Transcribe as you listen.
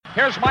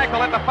Here's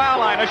Michael at the foul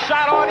line. A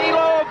shot on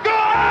Elo.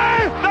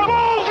 Good! The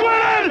Bulls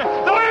win it!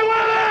 They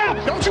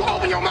win it! Don't you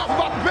open your mouth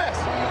about the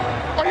best.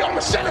 Or I'm going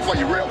to shut it for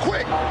you real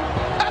quick.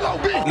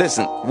 L.O.B.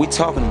 Listen, we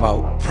talking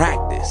about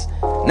practice.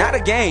 Not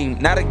a game.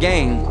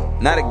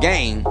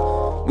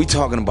 We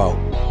talking about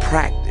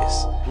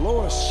practice.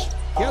 Lewis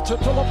gets it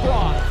to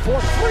LeBron for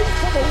three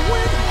for the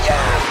win.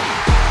 Yes!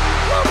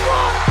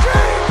 LeBron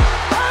James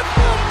at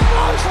the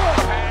buzzer!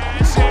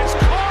 Pass is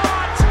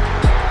caught!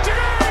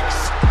 Diggs!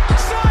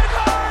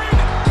 Sideline!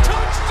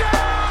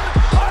 Touchdown!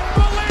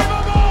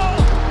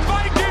 Unbelievable!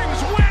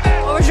 Vikings win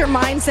it! What was your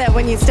mindset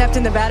when you stepped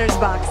in the batter's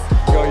box?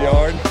 Go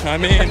yard. I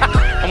mean,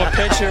 I'm a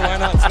pitcher. Why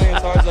not swing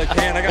as hard as I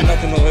can? I got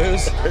nothing to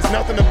lose. It's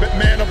nothing to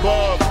man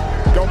above.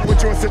 Don't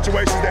put you in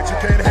situations that you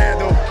can't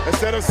handle.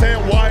 Instead of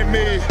saying, why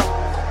me?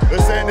 They're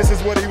saying this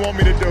is what he want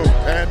me to do.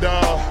 And,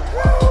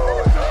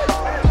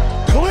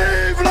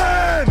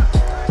 Cleveland!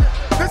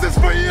 This is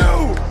for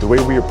you! The way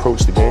we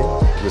approach the game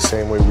is the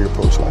same way we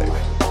approach life.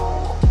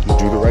 You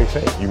do the right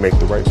thing. You make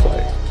the right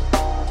play.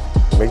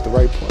 Make the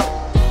right play.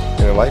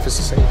 And in life, it's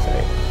the same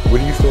thing. What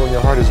do you feel in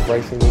your heart is the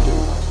right thing to do?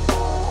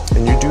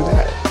 And you do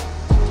that.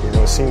 You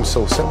know, it seems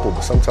so simple,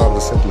 but sometimes the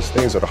simplest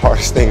things are the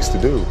hardest things to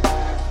do.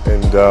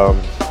 And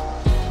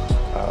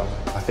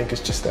I think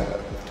it's just that.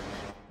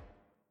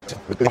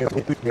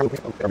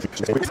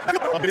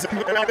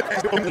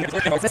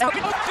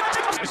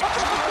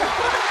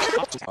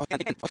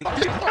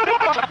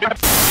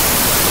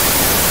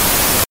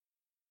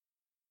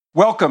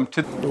 Welcome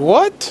to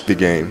what? The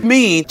game.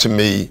 Me. To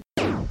me.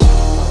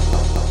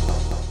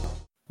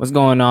 What's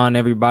going on,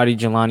 everybody?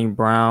 Jelani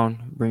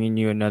Brown bringing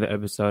you another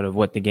episode of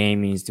What the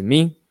Game Means to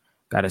Me.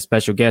 Got a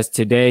special guest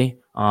today.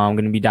 I'm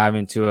going to be diving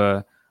into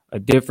a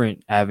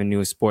different avenue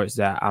of sports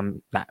that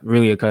I'm not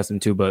really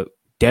accustomed to, but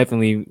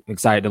definitely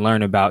excited to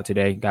learn about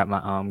today. Got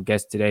my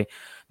guest today,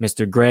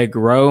 Mr. Greg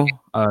Rowe,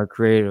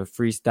 creator of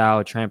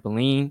Freestyle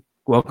Trampoline.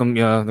 Welcome,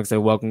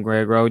 welcome,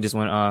 Greg Rowe. Just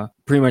want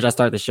pretty much I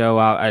start the show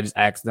out. I just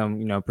ask them,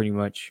 pretty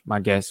much my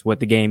guess what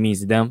the game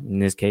means to them. In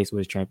this case, what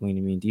does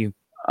trampoline mean to you?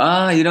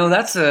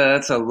 That's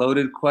a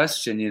loaded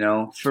question.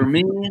 For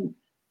me,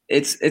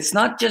 it's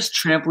not just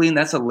trampoline.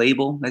 That's a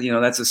label.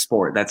 That's a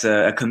sport. That's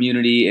a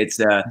community. It's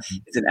an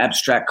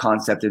abstract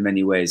concept in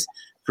many ways.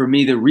 For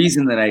me, the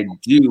reason that I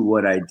do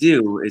what I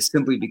do is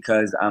simply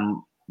because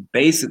I'm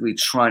basically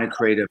trying to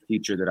create a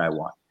future that I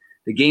want.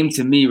 The game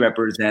to me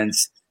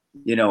represents,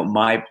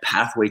 my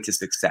pathway to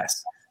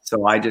success.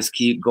 So I just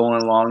keep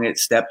going along it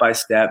step by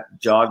step,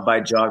 jog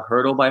by jog,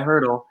 hurdle by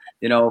hurdle,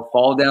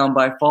 fall down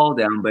by fall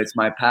down, but it's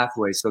my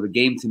pathway. So the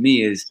game to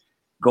me is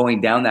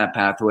going down that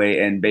pathway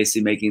and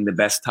basically making the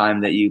best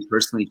time that you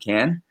personally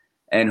can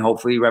and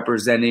hopefully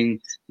representing,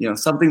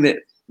 something that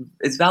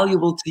is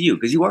valuable to you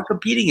because you are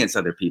competing against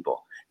other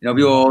people.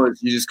 People,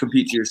 you just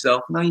compete to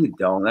yourself. No, you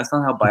don't. That's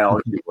not how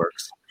biology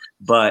works.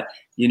 But,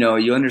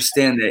 you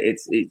understand that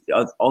it's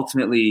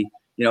ultimately,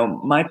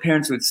 my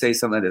parents would say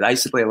something like that. I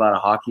used to play a lot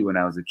of hockey when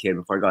I was a kid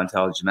before I got into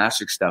all the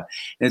gymnastics stuff.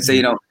 And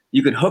say,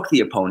 you can hook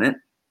the opponent,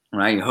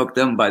 right? You hook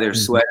them by their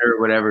sweater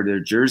or whatever, their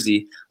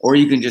jersey, or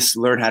you can just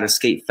learn how to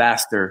skate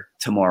faster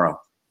tomorrow.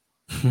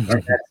 And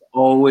that's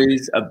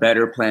always a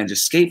better plan.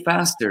 Just skate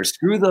faster.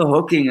 Screw the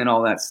hooking and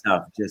all that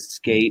stuff. Just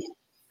skate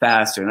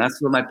faster. And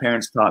that's what my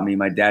parents taught me.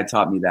 My dad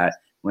taught me that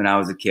when I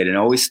was a kid and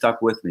always stuck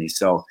with me.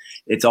 So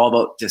it's all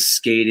about just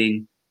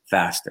skating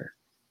faster.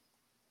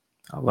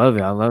 I love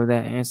it. I love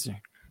that answer.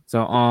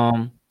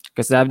 So,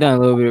 because I've done a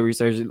little bit of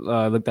research,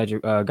 looked at your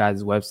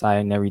guys'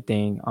 website and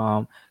everything.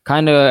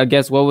 Kind of, I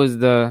guess, what was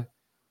the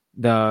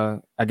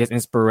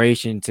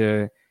inspiration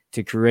to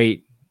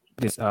create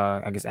this,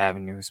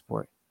 avenue of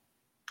sport?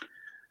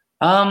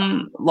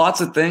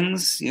 Lots of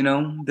things.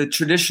 The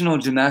traditional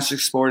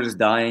gymnastics sport is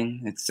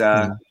dying. It's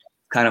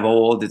kind of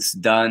old. It's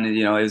done.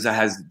 It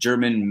has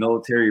German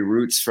military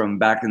roots from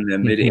back in the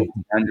mid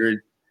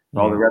 1800s.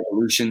 All the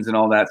revolutions and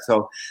all that.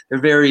 So they're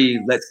very,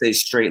 let's say,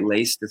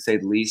 straight-laced, to say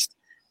the least.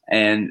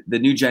 And the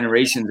new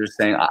generations are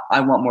saying,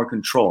 I want more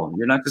control.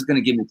 You're not just going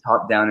to give me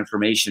top-down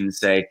information and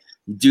say,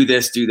 do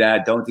this, do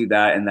that, don't do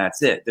that, and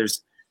that's it.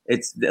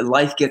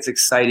 Life gets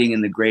exciting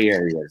in the gray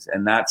areas,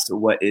 and that's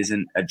what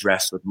isn't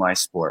addressed with my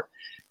sport.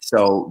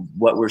 So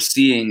what we're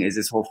seeing is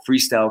this whole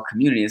freestyle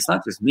community. It's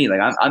not just me.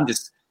 Like I'm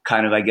just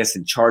kind of, I guess,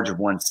 in charge of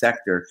one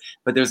sector,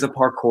 but there's the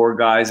parkour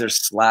guys, there's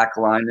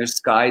slackline, there's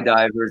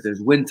skydivers, there's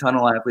wind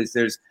tunnel athletes,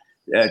 there's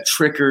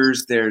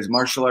trickers, there's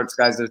martial arts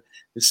guys. There's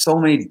so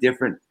many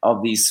different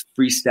of these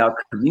freestyle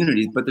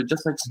communities, but they're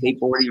just like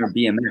skateboarding or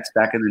BMX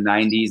back in the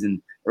 90s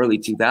and early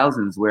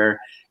 2000s, where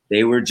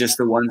they were just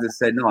the ones that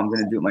said, no, I'm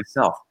going to do it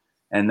myself.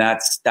 And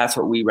that's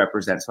what we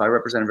represent. So I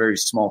represent a very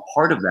small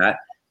part of that,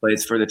 but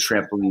it's for the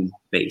trampoline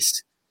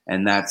base.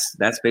 And that's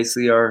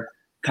basically our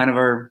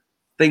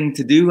thing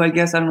to do, I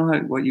guess. I don't know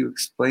what you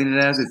explain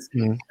it as. It's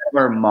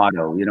our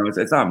motto,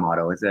 it's not a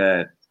motto, it's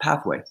a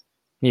pathway.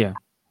 Yeah,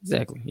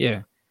 exactly.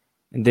 Yeah.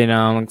 And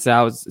then so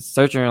I was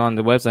searching on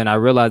the website and I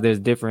realized there's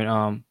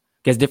different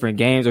different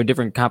games or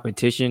different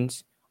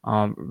competitions.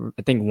 I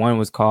think one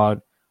was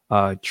called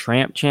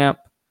Tramp Champ.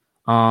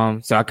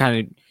 So I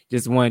kind of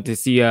just wanted to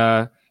see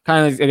kind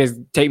of, I guess,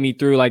 take me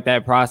through like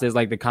that process,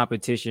 like the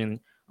competition,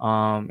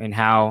 and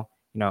how,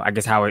 I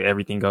guess how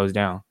everything goes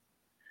down.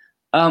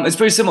 It's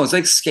pretty simple. It's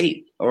like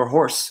skate or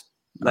horse,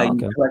 like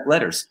you collect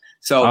letters.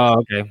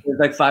 So there's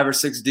like 5 or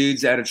 6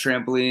 dudes at a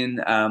trampoline,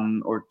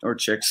 or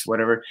chicks,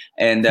 whatever.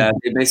 And they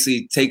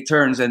basically take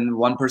turns, and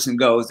one person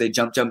goes, they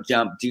jump,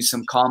 do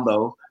some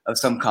combo of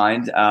some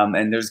kind.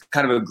 And there's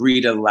kind of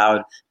agreed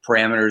allowed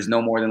parameters,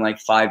 no more than like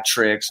 5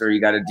 tricks, or you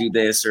got to do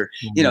this, or,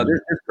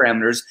 there's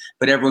parameters,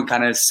 but everyone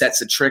kind of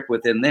sets a trick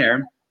within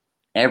there.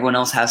 Everyone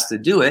else has to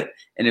do it.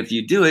 And if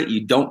you do it,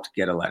 you don't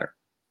get a letter,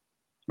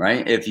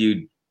 right? If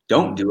you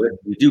don't do it,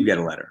 you do get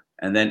a letter.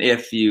 And then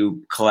if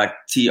you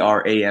collect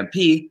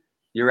TRAMP,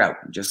 you're out,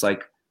 just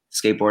like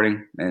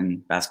skateboarding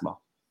and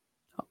basketball.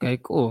 Okay,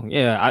 cool.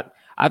 Yeah,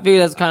 I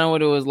figured that's kind of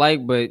what it was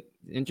like, but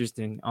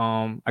interesting.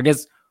 I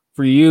guess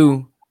for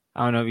you,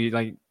 I don't know if you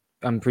like,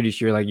 I'm pretty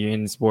sure like you're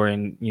in the sport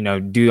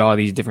and, do all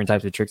these different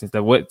types of tricks and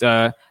stuff. What,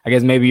 I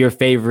guess maybe your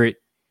favorite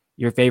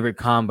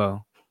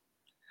combo?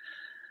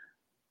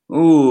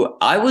 Ooh,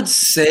 I would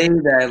say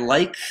that I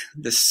like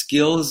the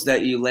skills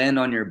that you land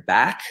on your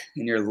back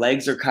and your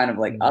legs are kind of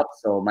like up.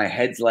 So my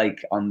head's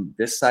like on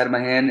this side of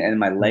my hand and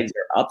my legs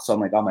are up. So I'm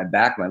like on my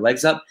back, my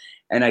legs up,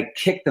 and I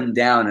kick them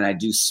down and I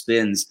do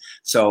spins.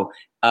 So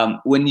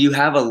when you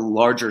have a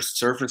larger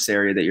surface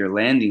area that you're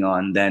landing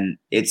on, then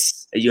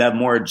you have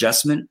more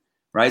adjustment.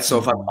 Right. So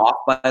if I'm off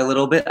by a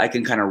little bit, I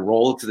can kind of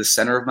roll to the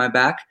center of my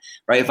back.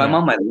 Right. If I'm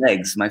on my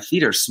legs, my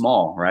feet are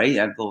small. Right.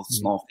 I have little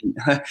small feet.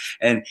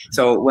 And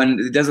so when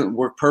it doesn't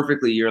work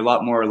perfectly, you're a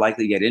lot more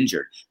likely to get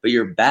injured. But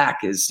your back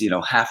is,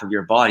 half of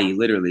your body,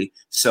 literally.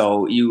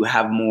 So you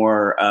have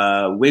more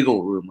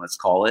wiggle room, let's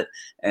call it.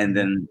 And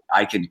then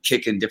I can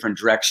kick in different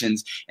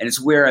directions. And it's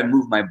where I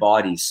move my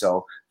body.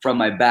 So from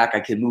my back, I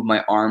can move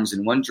my arms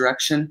in one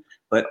direction,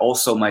 but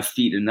also my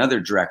feet in another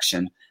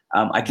direction.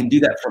 I can do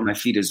that from my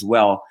feet as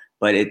well.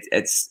 But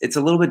it's a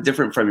little bit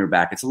different from your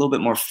back. It's a little bit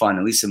more fun,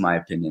 at least in my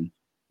opinion.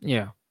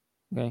 Yeah.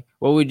 Okay.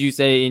 What would you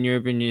say, in your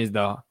opinion, is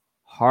the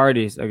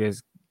hardest, I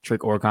guess,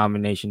 trick or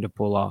combination to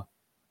pull off?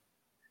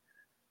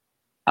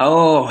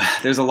 Oh,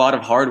 there's a lot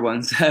of hard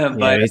ones.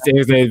 But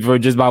for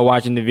just by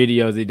watching the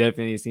videos, it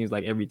definitely seems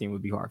like everything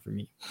would be hard for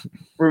me.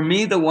 For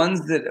me, the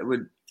ones that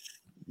would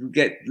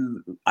get,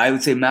 I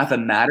would say,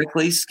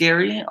 mathematically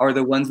scary are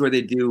the ones where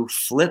they do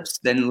flips,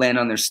 then land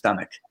on their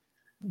stomach.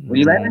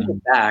 When you land on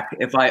your back,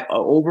 if I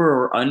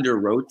over or under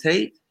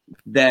rotate,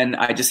 then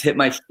I just hit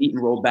my feet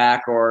and roll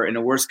back, or in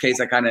the worst case,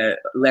 I kind of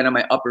land on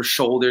my upper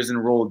shoulders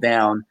and roll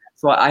down.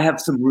 So I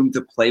have some room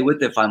to play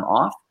with if I'm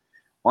off.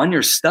 On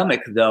your stomach,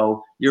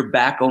 though, your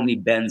back only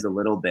bends a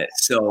little bit.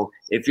 So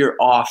if you're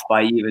off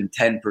by even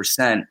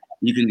 10%,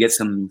 you can get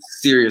some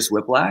serious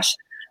whiplash.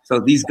 So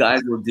these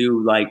guys will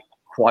do like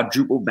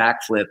quadruple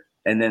backflip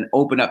and then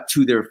open up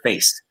to their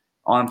face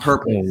on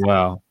purpose. Oh,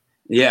 wow.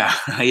 Yeah.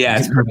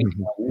 It's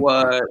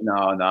what? No,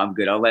 I'm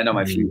good. I'll land on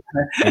my feet.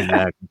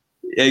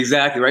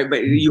 Exactly, right?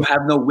 But you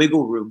have no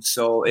wiggle room.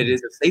 So it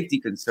is a safety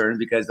concern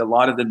because a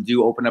lot of them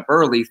do open up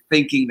early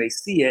thinking they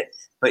see it,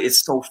 but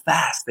it's so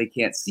fast they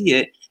can't see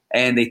it.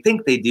 And they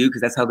think they do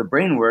because that's how the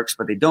brain works,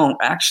 but they don't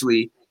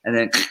actually. And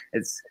then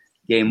it's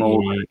game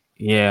over.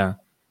 Yeah.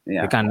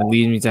 It kind of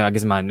leads me to, I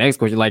guess, my next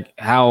question. Like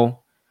how,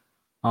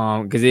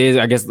 because it is,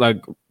 I guess,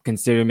 like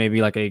considered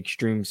maybe like an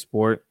extreme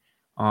sport.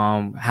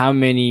 How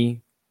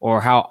many or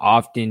how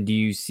often do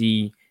you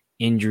see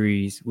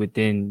injuries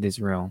within this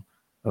realm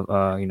of,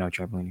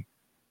 trampolining?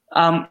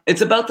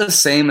 It's about the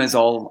same as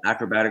all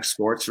acrobatic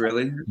sports,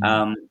 really.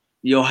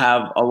 You'll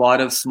have a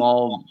lot of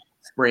small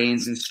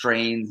sprains and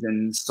strains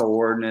and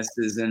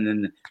sorenesses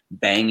and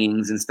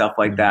bangings and stuff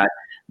like that.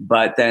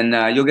 But then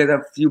you'll get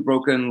a few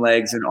broken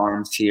legs and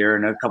arms here,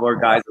 and a couple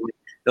of guys,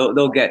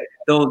 they'll get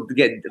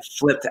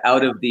flipped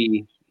out of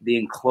the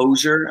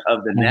enclosure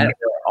of the net,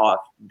 off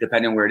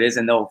depending on where it is,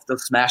 and they'll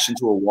smash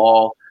into a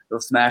wall, they'll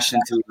smash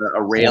into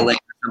a railing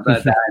or something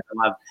like that.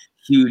 They'll have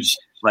huge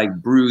like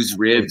bruised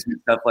ribs and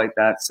stuff like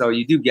that. So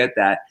you do get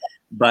that,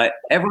 but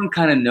everyone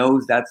kind of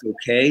knows that's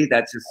okay.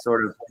 That's just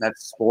sort of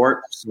that's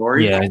sport.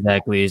 Sorry. Yeah,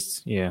 exactly.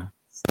 It's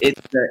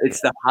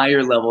the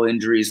higher level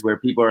injuries where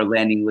people are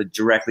landing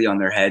directly on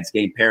their heads,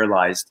 getting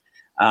paralyzed.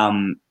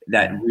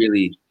 That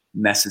really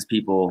messes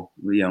people,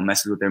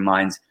 messes with their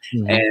minds.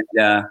 And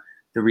the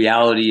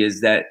reality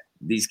is that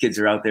these kids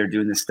are out there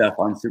doing this stuff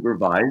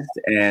unsupervised.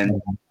 And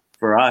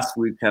for us,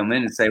 we come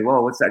in and say, whoa,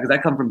 what's that? Because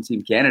I come from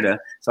Team Canada.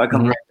 So I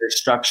come from a very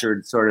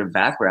structured sort of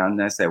background.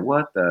 And I say,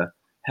 what the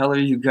hell are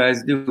you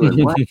guys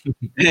doing? What?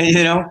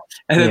 And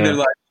then they're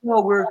like,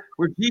 oh, we're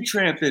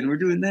G-tramping. We're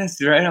doing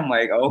this, right? I'm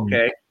like,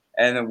 okay.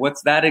 And then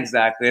what's that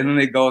exactly? And then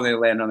they go and they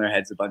land on their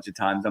heads a bunch of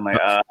times. I'm like,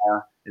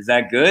 is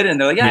that good? And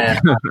they're like, yeah,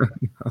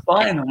 it's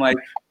fine. I'm like,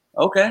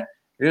 okay.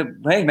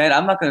 Hey, man,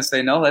 I'm not going to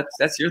say no.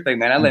 That's your thing,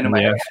 man. I land on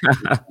my head.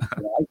 I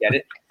get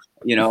it.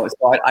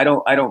 So I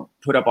don't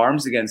put up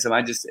arms against them.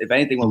 I just, if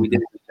anything, what we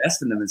did is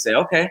invest in them and say,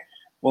 okay,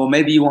 well,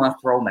 maybe you want a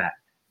throw mat.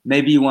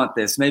 Maybe you want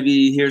this.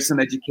 Maybe here's some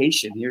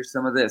education. Here's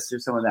some of this.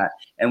 Here's some of that.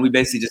 And we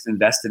basically just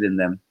invested in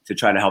them to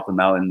try to help them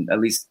out and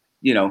at least,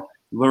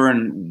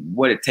 learn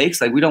what it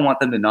takes. Like, we don't want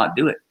them to not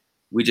do it.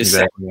 We just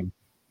say,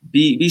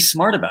 be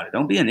smart about it.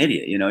 Don't be an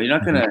idiot. You know, you're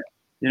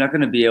not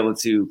gonna be able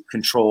to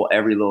control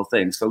every little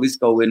thing. So at least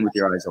go in with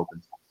your eyes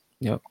open.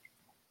 Yep.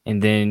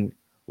 And then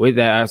with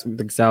that,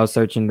 I was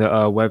searching the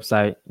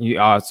website. You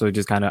also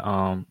just kind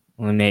of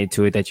eliminated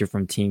to it that you're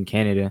from Team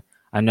Canada.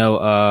 I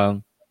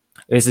know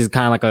this is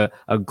kind of like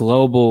a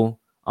global,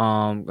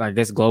 I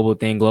guess, global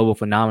thing, global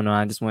phenomenon.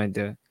 I just wanted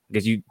to, I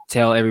guess, you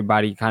tell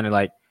everybody kind of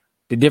like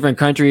the different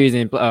countries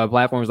and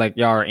platforms like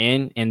y'all are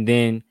in, and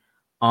then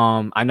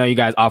I know you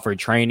guys offer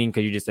training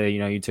because you just said, you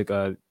know, you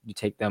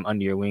take them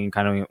under your wing,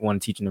 kind of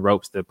want to teach them the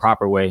ropes the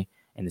proper way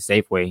and the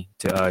safe way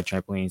to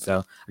trampoline. So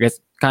I guess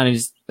kind of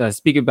just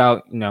speak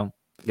about, you know,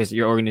 I guess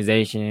your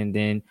organization, and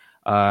then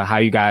how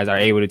you guys are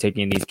able to take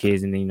in these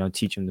kids and then, you know,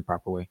 teach them the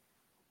proper way.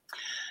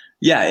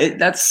 Yeah,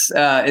 it's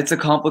a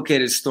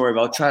complicated story,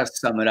 but I'll try to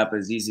sum it up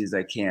as easy as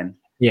I can.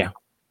 Yeah.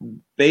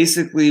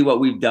 Basically, what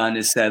we've done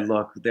is said,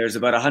 look, there's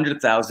about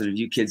 100,000 of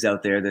you kids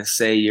out there that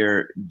say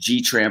you're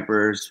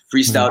G-trampers,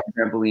 freestyle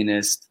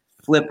trampolinists,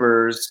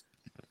 flippers,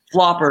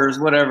 floppers,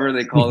 whatever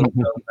they call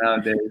themselves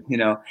nowadays, you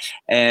know.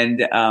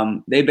 And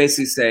they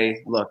basically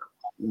say, look,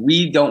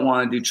 we don't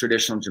want to do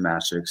traditional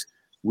gymnastics.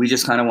 We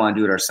just kind of want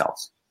to do it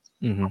ourselves.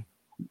 Mm-hmm.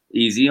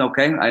 Easy,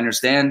 okay, I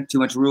understand. Too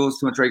much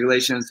rules, too much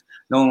regulations.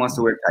 No one wants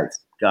to wear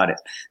tights. Got it.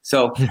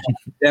 So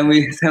then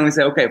we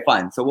say, okay,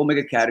 fine. So we'll make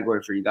a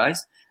category for you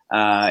guys.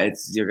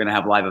 You're going to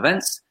have live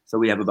events. So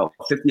we have about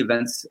 50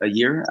 events a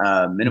year,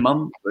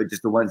 minimum,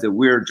 just the ones that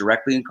we're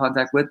directly in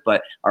contact with.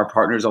 But our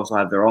partners also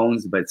have their own,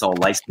 but it's all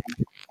licensed.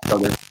 So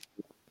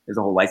there's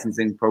a whole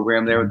licensing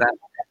program there with that,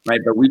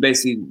 right? But we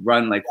basically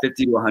run like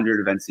 50 to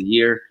 100 events a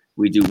year.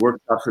 We do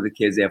workshops for the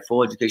kids. They have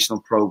full educational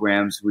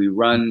programs. We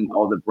run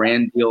all the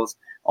brand deals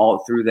all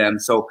through them.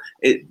 So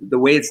the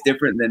way it's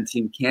different than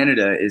Team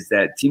Canada is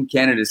that Team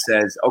Canada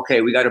says, okay,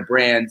 we got a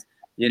brand,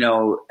 you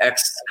know,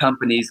 X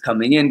companies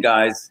coming in,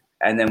 guys.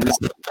 And then we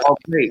say, oh,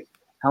 great.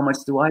 How much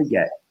do I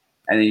get?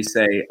 And then you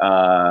say,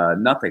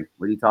 nothing.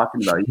 What are you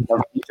talking about?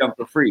 You jump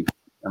for free.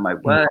 I'm like,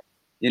 what?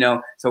 You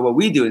know, so what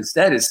we do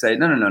instead is say,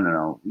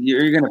 no.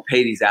 You're going to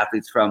pay these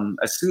athletes from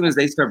as soon as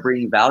they start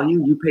bringing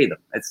value, you pay them.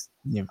 It's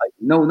like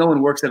no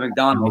one works at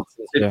McDonald's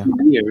for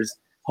 15 years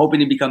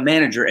hoping to become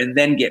manager and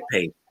then get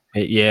paid.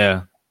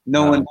 Yeah.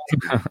 No one,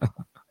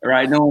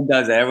 right? No one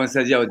does that. Everyone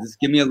says, yo, just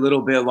give me a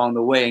little bit along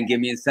the way and give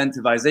me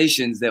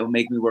incentivizations that will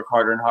make me work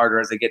harder and harder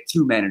as I get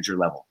to manager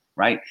level,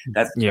 right?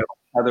 That's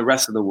how the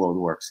rest of the world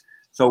works.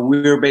 So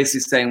we're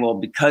basically saying, well,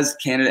 because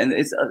Canada, and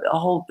it's a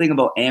whole thing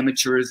about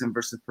amateurism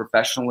versus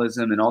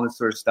professionalism and all this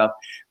sort of stuff,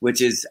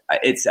 which is,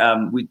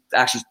 we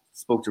actually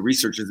spoke to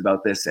researchers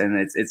about this, and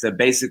it's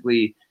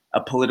basically a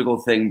political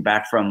thing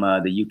back from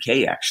the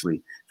UK,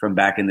 actually, from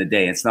back in the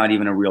day. It's not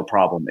even a real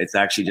problem. It's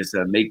actually just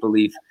a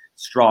make-believe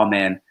straw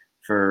man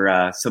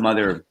for some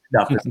other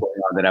stuff that's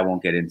going on that I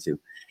won't get into.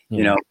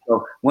 You know,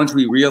 so once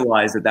we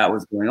realized that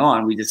was going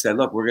on, we just said,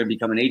 look, we're going to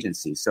become an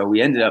agency. So we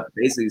ended up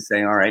basically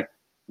saying, all right,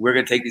 we're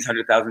going to take these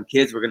 100,000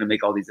 kids. We're going to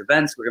make all these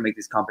events. We're going to make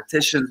these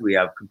competitions. We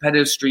have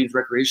competitive streams,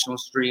 recreational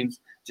streams,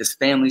 just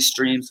family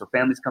streams. So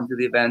families come to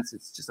the events.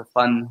 It's just a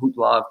fun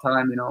hoopla of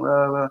time, you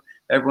know,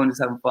 everyone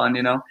just having fun,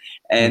 you know,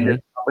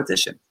 and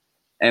competition.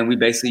 And we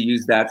basically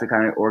use that to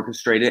kind of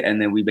orchestrate it.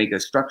 And then we make a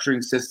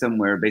structuring system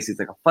where basically it's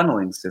like a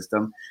funneling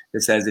system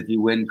that says if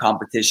you win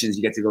competitions,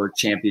 you get to go to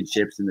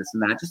championships and this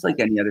and that, just like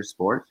any other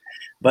sport.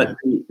 But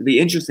the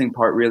interesting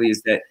part really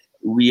is that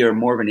we are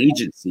more of an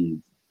agency,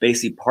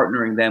 basically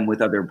partnering them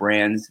with other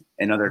brands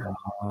and other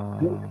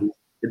companies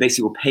that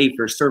basically will pay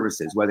for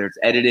services, whether it's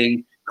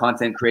editing,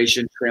 content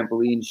creation,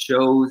 trampoline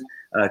shows,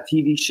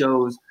 TV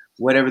shows,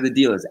 whatever the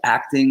deal is,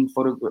 acting,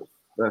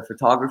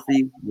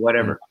 photography,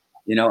 whatever,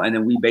 you know, and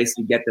then we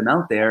basically get them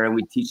out there and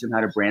we teach them how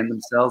to brand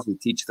themselves. We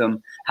teach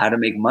them how to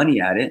make money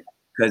at it,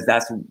 because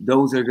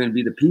those are going to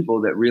be the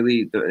people that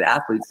really, the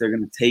athletes, they're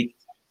going to take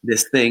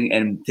this thing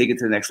and take it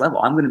to the next level.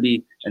 I'm going to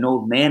be an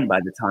old man by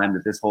the time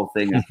that this whole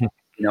thing is, you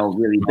know,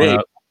 really big.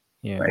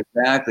 Yeah, right,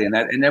 exactly, and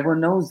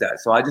everyone knows that.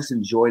 So I just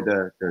enjoy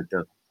the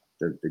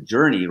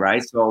journey,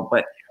 right? So,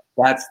 but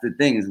that's the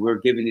thing, is we're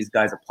giving these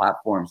guys a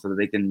platform so that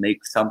they can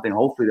make something.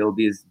 Hopefully, they'll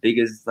be as big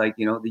as, like,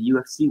 you know, the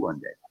UFC one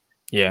day.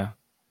 Yeah,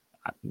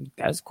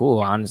 that's cool.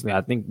 Honestly,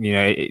 I think, you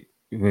know,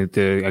 with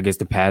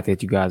the path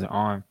that you guys are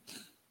on,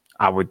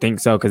 I would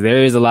think so, because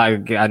there is a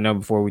lot. I know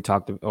before we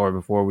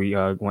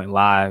went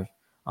live,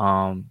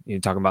 you're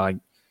talking about like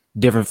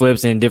different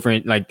flips and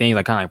different like things,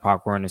 like kind of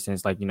like parkour in a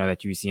sense, like, you know,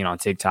 that you've seen on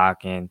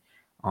TikTok and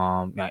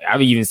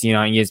I've even seen it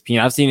on ESPN.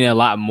 I've seen it a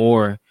lot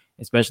more,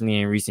 especially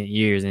in recent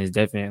years, and it's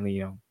definitely,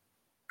 you know,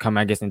 come,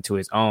 I guess, into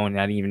its own.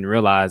 I didn't even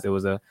realize it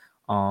was a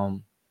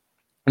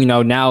you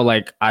know, now,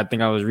 like, I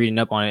think I was reading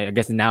up on it. I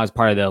guess now it's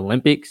part of the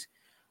Olympics.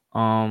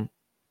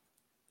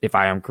 If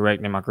I am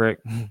correct, am I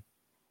correct?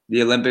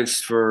 The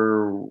Olympics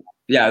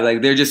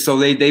like they're just, so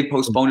they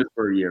postponed it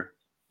for a year.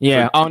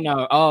 Yeah. Oh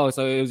no. Oh,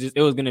 so it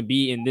was gonna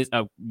be in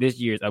this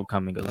year's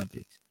upcoming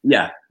Olympics.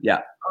 Yeah.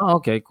 Oh,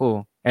 okay,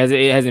 cool.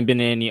 It hasn't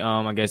been in any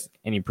I guess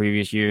any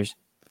previous years.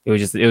 It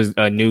was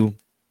a new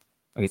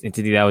I guess,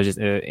 entity that was just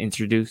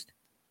introduced?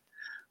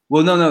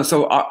 Well, no.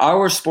 So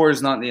our sport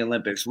is not in the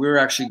Olympics. We're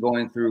actually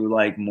going through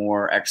like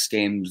more X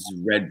Games,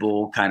 Red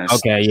Bull kind of stuff.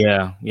 Okay,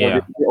 yeah.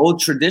 So the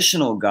old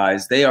traditional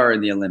guys, they are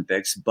in the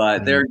Olympics,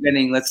 but they're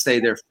getting, let's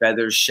say, their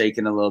feathers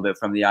shaken a little bit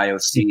from the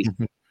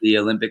IOC, the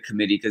Olympic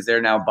Committee, because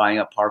they're now buying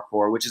up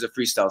parkour, which is a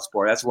freestyle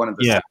sport. That's one of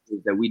the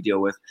sectors that we deal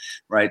with,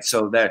 right?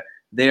 So that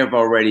they have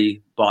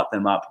already bought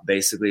them up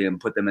basically and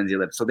put them in the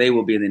Olympics. So they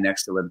will be in the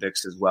next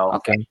Olympics as well.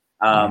 Okay.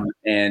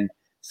 And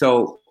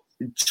so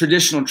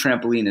traditional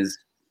trampoline is,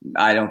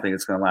 I don't think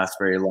it's going to last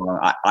very long.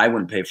 I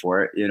wouldn't pay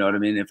for it. You know what I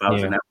mean? If I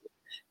was an athlete,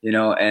 you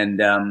know,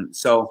 and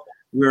so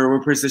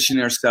we're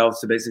positioning ourselves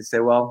to basically say,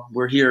 well,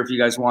 we're here if you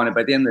guys want it.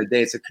 But at the end of the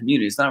day, it's a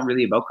community. It's not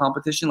really about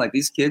competition. Like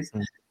these kids,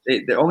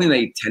 they're only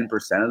like 10%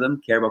 of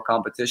them care about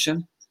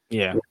competition.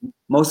 Yeah.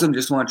 Most of them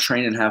just want to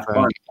train and have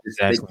fun.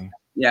 Exactly.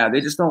 They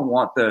just don't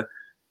want the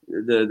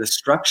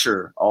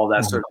structure, all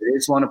that sort of. They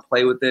just want to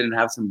play with it and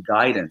have some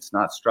guidance,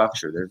 not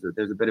structure.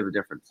 There's a bit of a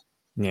difference.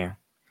 Yeah.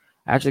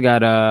 I actually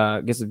got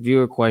a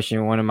viewer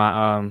question. One of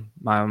my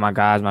my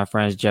guys, my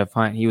friends, Jeff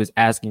Hunt, he was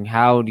asking,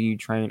 how do you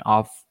train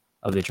off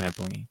of the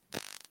trampoline?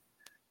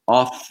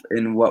 Off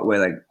in what way?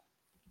 Like,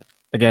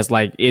 I guess,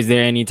 like, is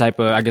there any type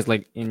of, I guess,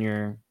 like in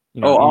your, you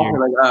know,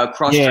 like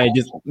cross. Yeah,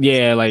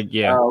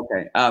 Oh,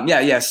 okay.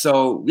 Yeah.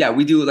 So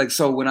we do like,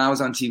 so when I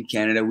was on Team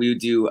Canada, we would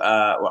do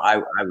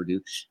I would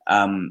do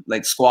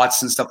like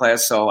squats and stuff like that.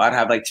 So I'd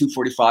have like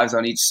 245s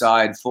on each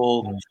side,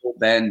 full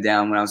bend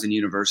down. When I was in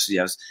university,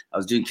 I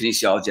was doing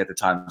kinesiology at the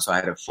time, so I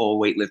had a full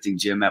weightlifting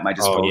gym at my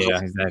disposal. Oh, yeah,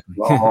 exactly.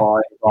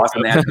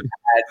 Awesome. They had the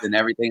pads and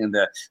everything, and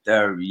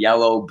the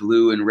yellow,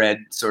 blue, and red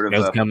sort of.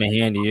 Those come in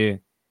handy, yeah.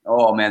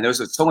 Oh man, those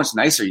are so much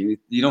nicer. You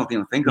don't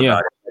even think about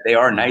it. They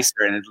are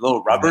nicer, and it's a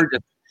little rubber.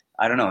 Just,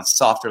 I don't know, it's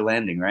softer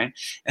landing, right?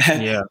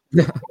 Yeah.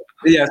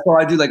 Yeah. So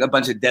I do like a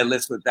bunch of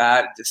deadlifts with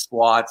that, just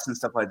squats and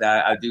stuff like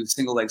that. I do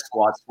single leg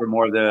squats for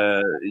more of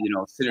the, you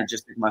know,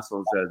 synergistic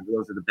muscles.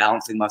 Those are the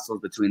balancing muscles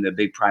between the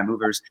big prime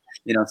movers,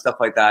 you know, stuff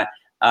like that.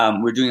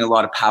 We're doing a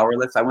lot of power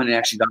lifts. I went and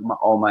actually got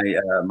all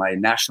my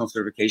national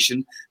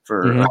certification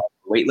for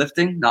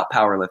weightlifting, not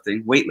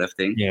powerlifting,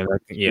 weightlifting.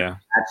 Yeah.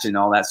 And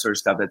all that sort of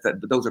stuff. But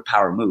those are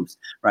power moves,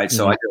 right?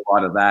 So I do a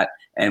lot of that,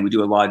 and we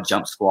do a lot of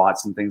jump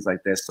squats and things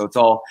like this. So it's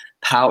all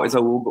power.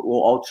 So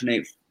we'll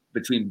alternate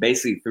between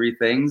basically three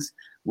things.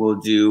 We'll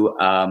do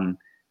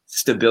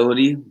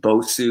stability,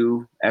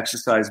 BOSU,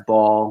 exercise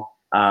ball,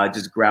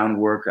 just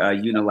groundwork,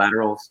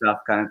 unilateral stuff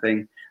kind of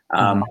thing.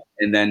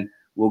 And then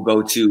we'll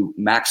go to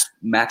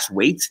max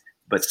weight,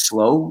 but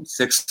slow,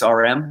 6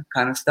 RM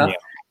kind of stuff.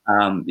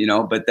 You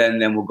know, but then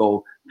we'll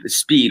go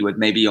speed with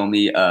maybe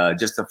only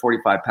just a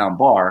 45-pound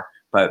bar,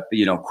 but,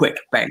 you know, quick,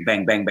 bang,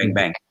 bang, bang, bang,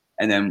 bang.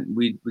 And then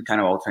we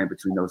kind of alternate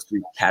between those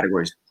three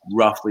categories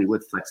roughly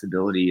with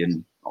flexibility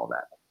and all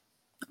that.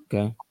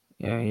 Okay.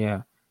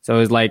 Yeah. So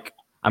it's like,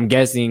 I'm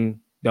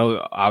guessing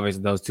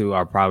obviously those two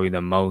are probably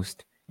the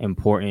most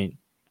important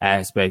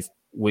aspects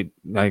with,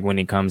 like, when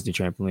it comes to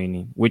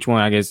trampolining. Which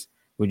one, I guess,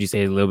 would you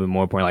say is a little bit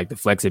more important, like the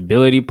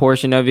flexibility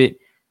portion of it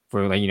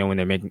for, like, you know, when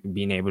they're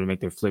being able to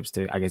make their flips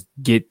to, I guess,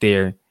 get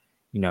their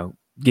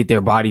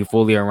body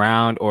fully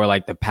around, or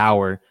like the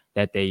power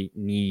that they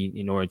need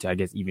in order to, I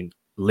guess, even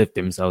lift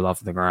themselves off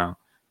the ground?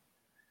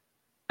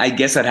 I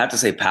guess I'd have to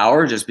say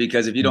power, just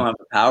because if you don't have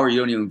the power, you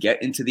don't even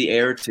get into the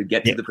air to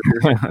get to the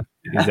position.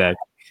 Exactly.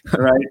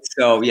 Right.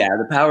 So yeah,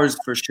 the power is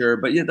for sure,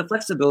 but yeah, the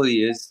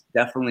flexibility is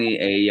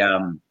definitely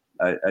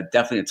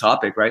definitely a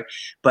topic, right?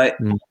 But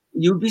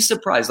you'd be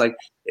surprised. Like,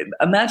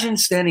 imagine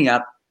standing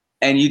up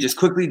and you just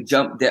quickly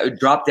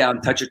drop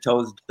down, touch your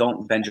toes,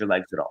 don't bend your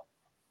legs at all.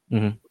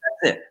 That's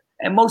it.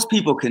 And most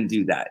people can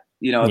do that.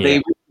 You know,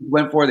 they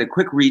went for the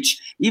quick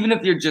reach, even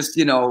if you're just,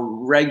 you know,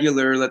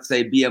 regular, let's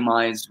say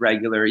BMI is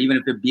regular, even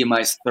if your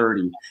BMI is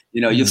 30,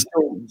 you know, you'll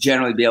still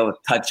generally be able to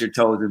touch your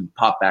toes and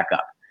pop back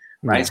up,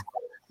 right? So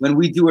when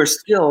we do our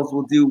skills,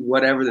 we'll do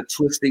whatever, the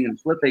twisting and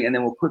flipping, and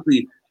then we'll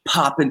quickly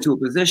pop into a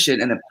position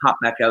and then pop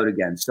back out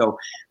again. So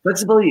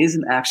flexibility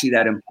isn't actually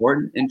that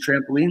important in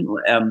trampoline.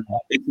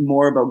 It's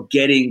more about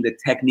getting the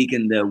technique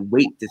and the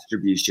weight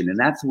distribution. And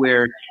that's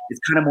where it's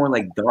kind of more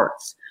like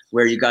darts,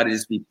 where you got to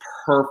just be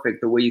perfect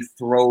the way you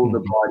throw the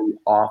body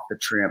off the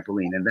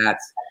trampoline. And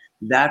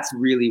that's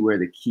really where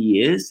the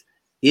key is.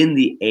 In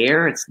the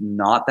air, it's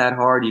not that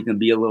hard. You can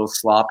be a little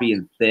sloppy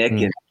and thick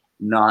and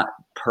not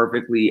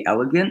perfectly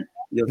elegant.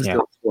 You'll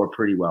still score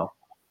pretty well.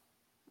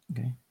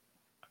 Okay.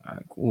 All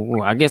right,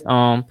 cool. I guess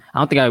I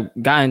don't think I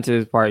got into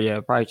this part yet. I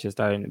probably should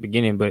start in the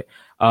beginning, but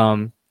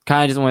kind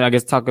of just want to, I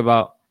guess, talk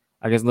about,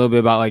 I guess, a little bit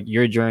about like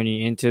your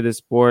journey into the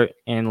sport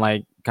and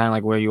like kind of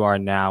like where you are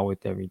now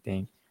with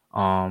everything.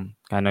 I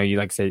know you,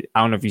 like, said,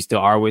 I don't know if you still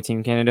are with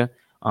Team Canada,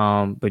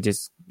 but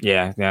just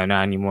not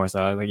anymore.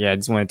 So like, I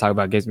just want to talk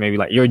about, I guess, maybe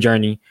like your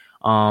journey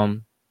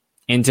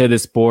into the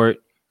sport,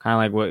 kind of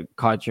like what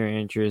caught your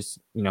interest,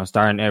 you know,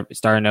 starting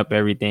up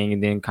everything,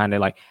 and then kind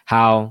of like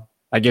how,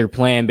 like, your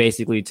plan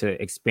basically to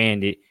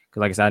expand it. Because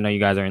like I said, I know you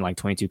guys are in like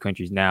 22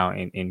 countries now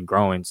and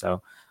growing.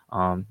 So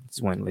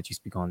just wanted to let you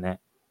speak on that.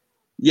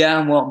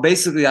 Yeah, well,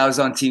 basically, I was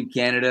on Team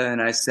Canada,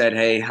 and I said,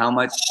 "Hey, how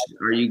much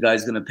are you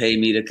guys going to pay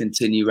me to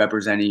continue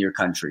representing your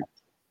country?"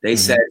 They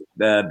said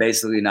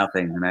basically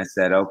nothing, and I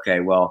said, "Okay,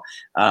 well,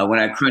 when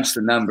I crunch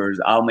the numbers,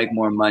 I'll make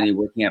more money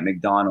working at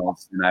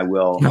McDonald's than I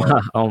will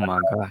oh my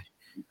God,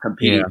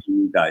 competing for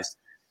you guys."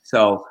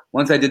 So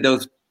once I did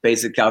those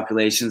basic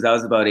calculations, I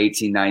was about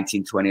 18,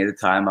 19, 20 at the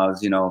time. I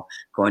was,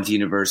 going to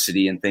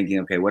university and thinking,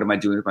 okay, what am I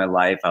doing with my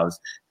life? I was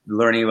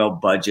learning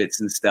about budgets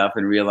and stuff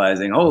and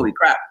realizing, holy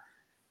crap,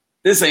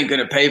 this ain't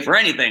going to pay for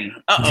anything.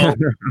 Uh-oh.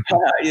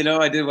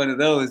 I did one of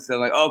those. So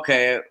I'm like,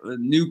 okay, a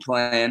new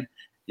plan,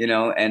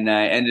 and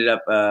I ended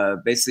up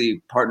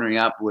basically partnering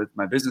up with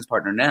my business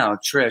partner now,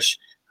 Trish,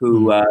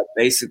 who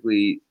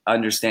basically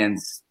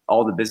understands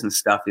all the business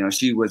stuff.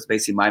 She was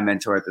basically my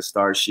mentor at the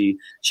start. She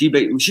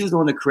was the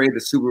one that created the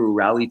Subaru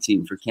Rally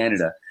team for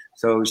Canada.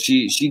 So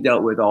she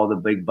dealt with all the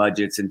big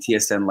budgets and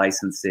TSN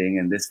licensing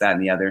and this, that,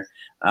 and the other.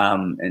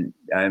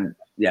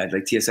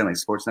 Like TSN, like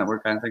Sports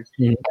Network kind of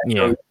thing.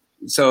 Yeah.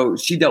 So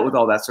she dealt with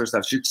all that sort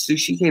of stuff.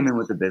 She came in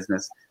with the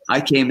business.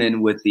 I came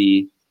in with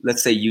the,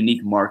 let's say,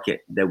 unique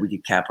market that we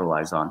could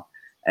capitalize on.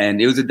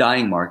 And it was a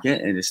dying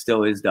market, and it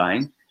still is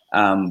dying.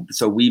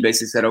 So we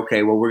basically said,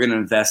 okay, well, we're going to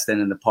invest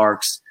in the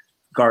parks,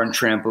 garden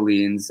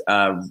trampolines,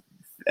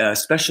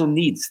 special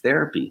needs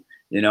therapy,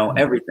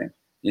 everything,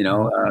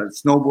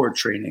 snowboard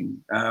training.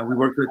 We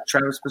worked with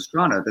Travis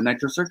Pastrana, the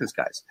Nitro Circus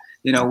guys.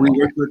 We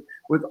worked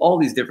with all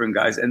these different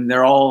guys, and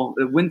they're all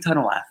wind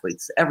tunnel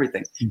athletes,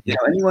 everything.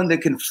 Anyone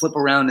that can flip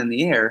around in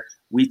the air,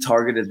 we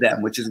targeted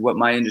them, which is what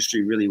my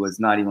industry really was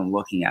not even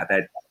looking at.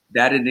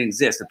 That didn't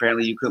exist.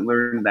 Apparently, you couldn't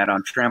learn that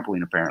on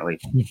trampoline, apparently.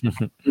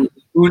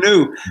 Who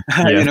knew?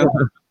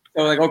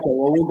 So like, okay,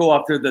 well, we'll go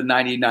after the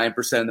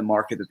 99% of the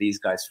market that these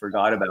guys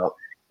forgot about.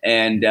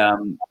 And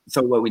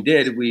so what we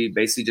did, we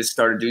basically just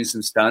started doing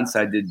some stunts.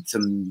 I did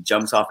some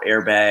jumps off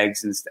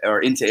airbags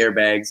or into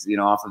airbags,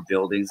 off of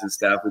buildings and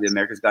stuff. We did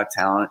America's Got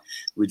Talent.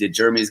 We did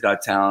Germany's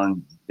Got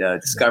Talent,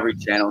 Discovery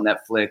Channel,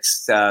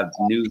 Netflix,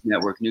 News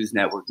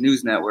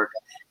Network,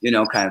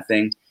 kind of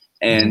thing.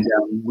 And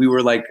we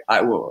were like, I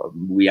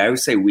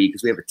always say we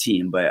because we have a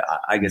team, but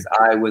I guess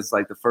I was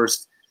like the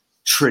first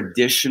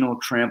traditional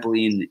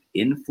trampoline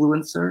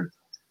influencer,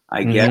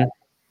 I guess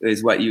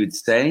is what you would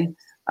say.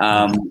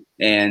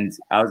 And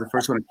I was the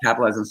first one to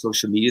capitalize on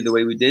social media the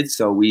way we did.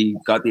 So we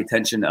got the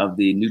attention of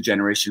the new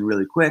generation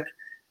really quick.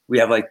 We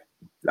have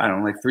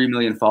 3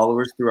 million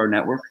followers through our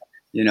network,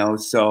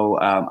 so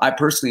I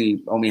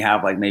personally only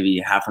have maybe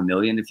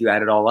 500,000 if you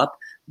add it all up.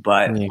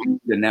 But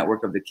the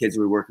network of the kids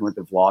we're working with,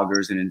 the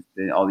vloggers and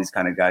all these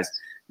kind of guys,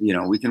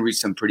 we can reach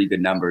some pretty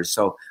good numbers.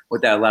 So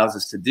what that allows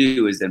us to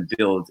do is then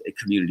build a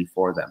community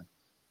for them,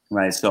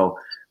 right? So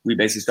we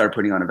basically started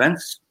putting on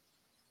events.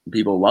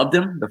 People loved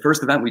them. The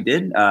first event we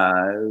did,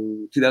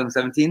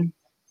 2017,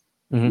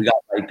 we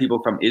got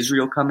people from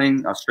Israel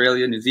coming,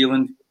 Australia, New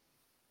Zealand,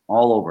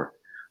 all over,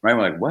 right?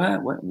 We're like,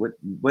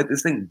 what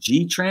this thing,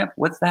 G-Tramp?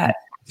 What's that?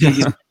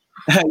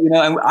 And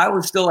I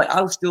was still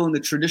in the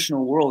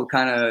traditional world,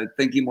 kind of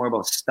thinking more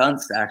about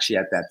stunts actually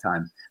at that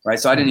time, right?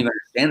 So I didn't even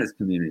understand this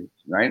community,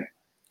 right?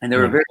 And they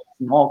were a very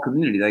small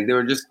community. They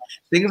were just,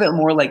 think of it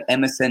more like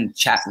MSN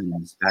chat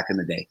rooms back in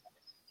the day,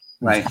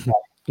 right?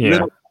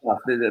 Yeah.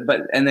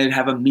 And they'd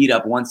have a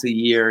meetup once a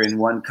year in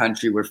one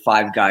country where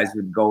 5 guys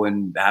would go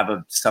and have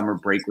a summer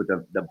break with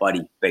the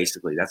buddy.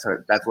 Basically, that's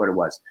what it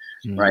was,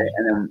 right?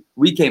 And then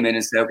we came in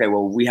and said, okay,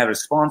 well, we have a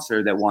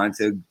sponsor that wanted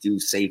to do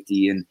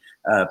safety and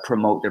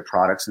promote their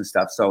products and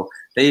stuff. So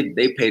they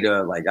paid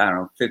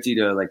 $50,000 to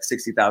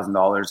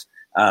 $60,000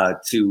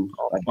 to.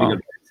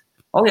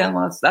 Oh yeah,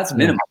 well that's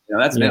minimum.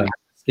 That's minimum.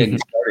 Getting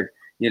started.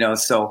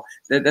 So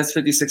that's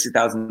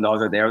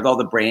 $50,000-$60,000 are there with all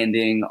the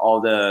branding, all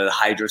the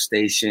hydro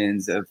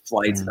stations,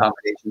 flights,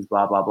 accommodations,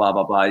 blah, blah, blah,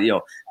 blah, blah.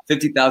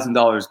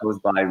 $50,000 goes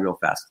by real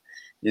fast,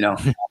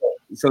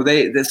 So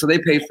they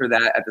paid for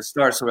that at the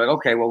start. So we're like,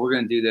 okay, well, we're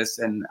going to do this.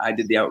 And I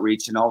did the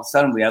outreach, and all of a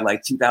sudden we had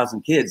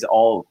 2,000 kids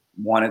all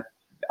want to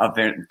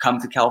come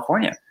to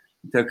California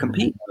to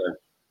compete. Like,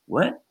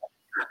 what?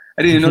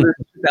 I didn't even know there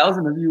were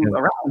 2,000 of you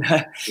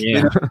around.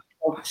 Yeah.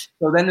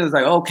 So then it was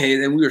like, okay,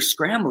 then we were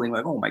scrambling,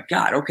 like, oh my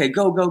God, okay,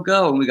 go.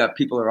 And we got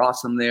people that are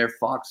awesome there,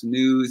 Fox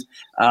News,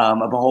 a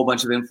whole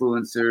bunch of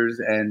influencers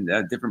and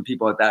different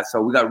people at that.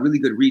 So we got really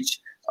good reach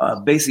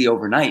basically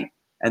overnight.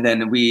 And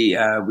then we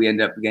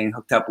ended up getting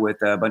hooked up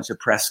with a bunch of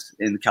press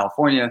in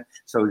California.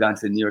 So we got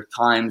into the New York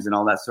Times and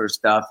all that sort of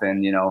stuff,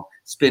 and,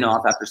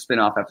 spin-off after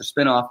spin-off after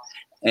spin-off.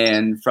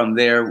 And from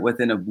there,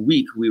 within a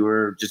week, we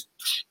were just...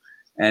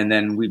 And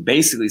then we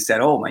basically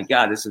said, oh, my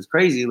God, this is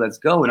crazy. Let's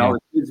go. And all the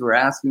kids were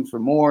asking for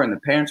more, and the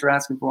parents were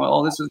asking for more.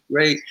 Oh, this is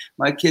great.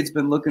 My kid's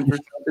been looking for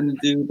something to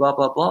do, blah,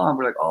 blah, blah. And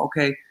we're like, oh,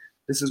 okay,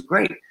 this is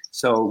great.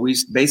 So we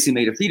basically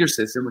made a feeder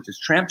system, which is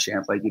Tramp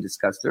Champ, like you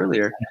discussed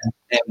earlier.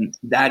 And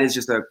that is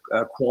just a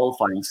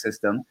qualifying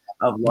system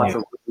of lots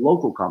of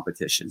local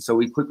competition. So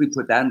we quickly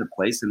put that into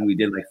place, and we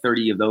did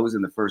 30 of those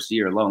in the first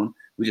year alone.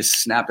 We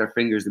just snapped our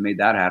fingers and made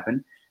that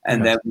happen.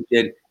 And then we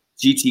did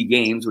GT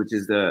Games, which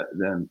is the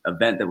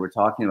event that we're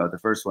talking about, the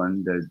first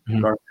one, the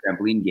Garden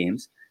Trampoline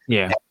Games.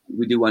 Yeah.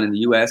 we do one in the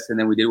US, and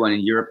then we did one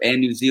in Europe and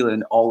New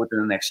Zealand all within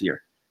the next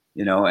year,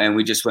 and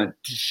we just went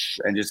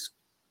and just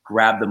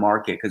grabbed the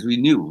market because we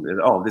knew,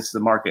 oh, this is the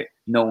market.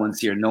 No one's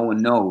here. No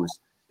one knows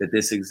that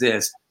this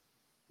exists.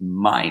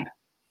 Mine.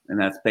 And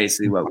that's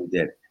basically what we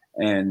did.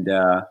 And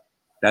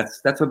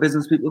that's what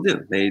business people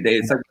do. They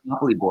it's like a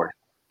monopoly board,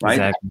 right?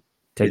 Exactly.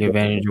 Take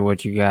advantage of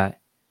what you got.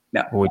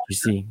 Yeah. Or what you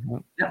see.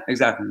 Yeah,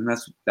 exactly. And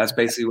that's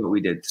basically what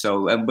we did.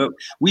 So, but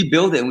we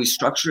build it and we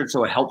structure it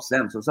so it helps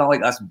them. So it's not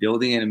like us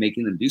building it and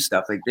making them do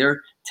stuff. Like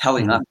they're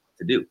telling us what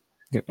to do.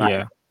 Right?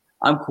 Yeah.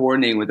 I'm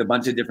coordinating with a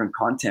bunch of different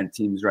content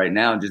teams right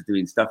now, just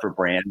doing stuff for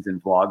brands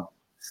and vlog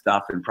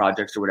stuff and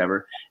projects or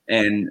whatever.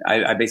 And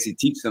I basically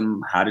teach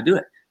them how to do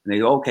it. And they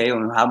go, okay,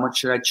 well, how much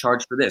should I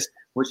charge for this?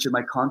 What should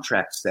my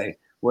contract say?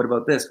 What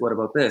about this? What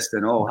about this?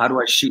 And how do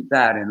I shoot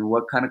that? And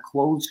what kind of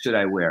clothes should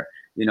I wear?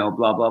 Blah,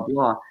 blah,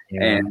 blah.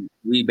 Yeah. And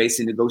we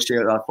basically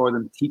negotiate that for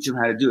them, teach them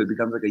how to do it. It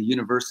becomes like a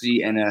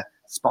university and a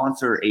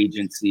sponsor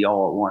agency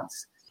all at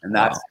once. And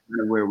that's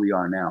kind of where we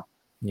are now.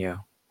 Yeah.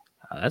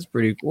 That's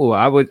pretty cool.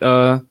 I would,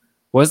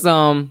 what's,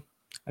 I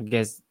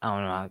guess, I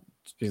don't know.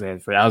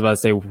 I was about to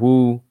say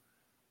who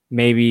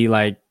maybe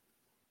like,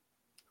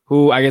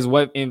 I guess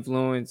what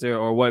influencer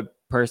or what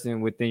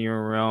person within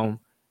your realm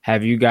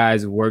have you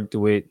guys worked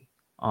with,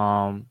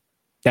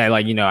 that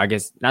like, I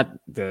guess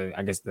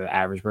the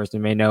average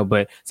person may know,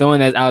 but someone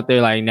that's out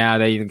there like now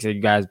that you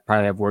guys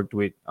probably have worked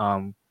with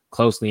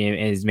closely and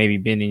has maybe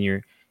been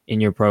in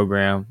your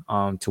program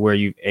to where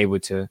you're able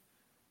to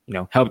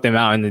help them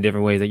out in the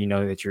different ways that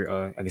that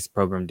your I guess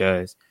program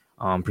does,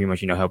 pretty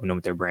much helping them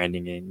with their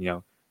branding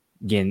and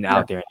getting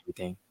out there and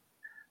everything.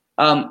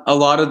 A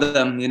lot of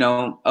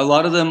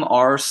them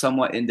are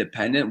somewhat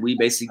independent. We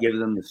basically give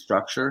them the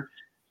structure.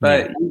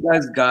 But you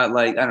guys got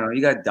like, I don't know, you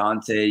got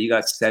Dante, you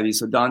got Sebi.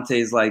 So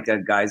Dante's like a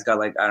guy's got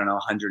like, I don't know,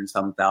 100 and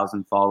some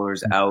thousand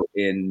followers out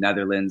in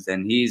Netherlands.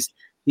 And he's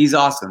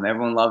awesome.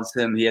 Everyone loves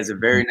him. He has a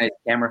very nice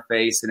camera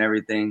face and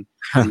everything.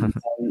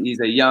 He's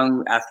a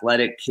young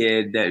athletic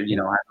kid that, has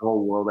the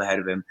whole world ahead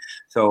of him.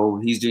 So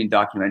he's doing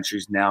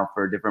documentaries now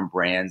for different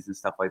brands and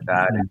stuff like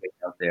that and getting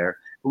out there.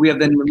 But we have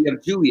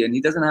Julian.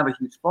 He doesn't have a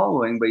huge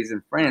following, but he's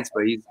in France,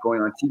 but he's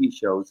going on TV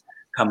shows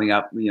coming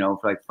up, for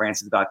like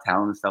France's Got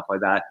Talent and stuff like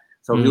that.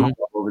 So he'll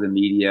go over the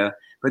media.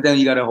 But then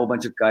you got a whole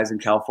bunch of guys in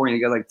California.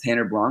 You got like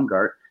Tanner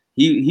Blongart.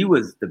 He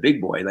was the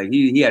big boy. Like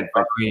he had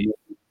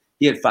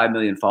 5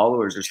 million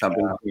followers or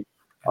something.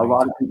 A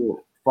lot of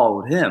people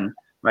followed him,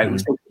 right?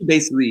 So he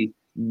basically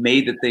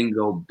made the thing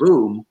go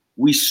boom.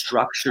 We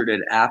structured it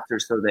after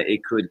so that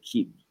it could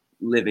keep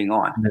living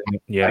on.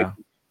 Yeah. Right?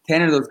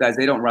 Tanner, those guys,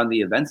 they don't run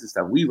the events and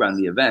stuff. We run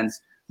the events,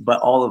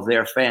 but all of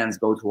their fans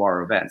go to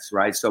our events,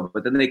 right? So,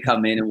 but then they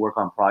come in and work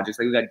on projects.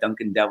 Like we got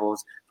Duncan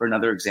Devils, for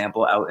another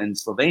example, out in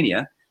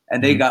Slovenia.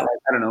 And they got like,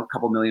 I don't know, a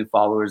couple million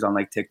followers on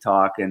like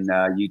TikTok and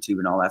YouTube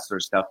and all that sort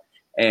of stuff.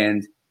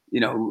 And,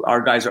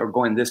 our guys are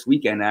going this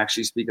weekend to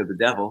actually speak of the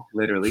devil,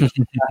 literally. That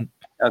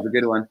was a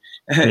good one.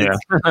 Yeah.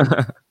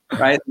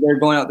 Right? They're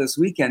going out this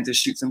weekend to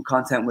shoot some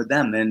content with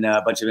them and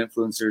a bunch of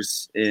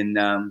influencers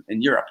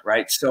in Europe,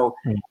 right? So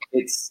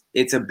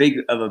it's a big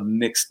of a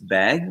mixed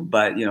bag,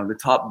 but the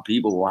top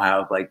people will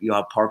have you'll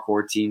have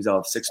parkour teams. They'll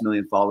have 6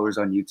 million followers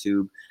on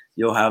YouTube.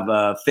 You'll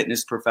have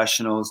fitness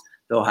professionals.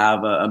 They'll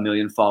have 1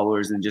 million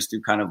followers and just do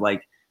kind of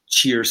like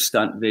cheer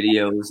stunt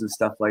videos and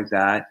stuff like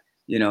that.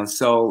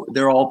 So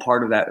they're all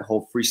part of that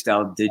whole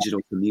freestyle digital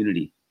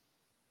community.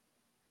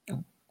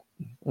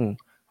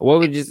 What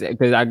would you say?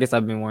 Because I guess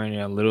I've been wearing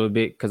it a little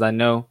bit because I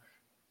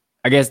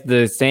guess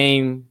the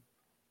same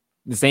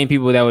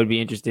people that would be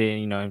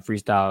interested in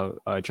freestyle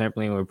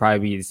trampoline would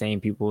probably be the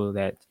same people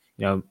that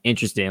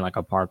interested in like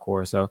a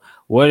parkour. So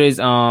what is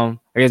I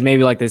guess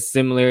maybe like the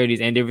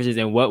similarities and differences,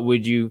 and what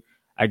would you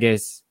I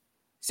guess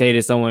say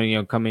to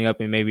someone coming up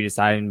and maybe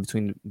deciding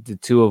between the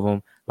two of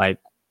them? Like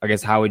I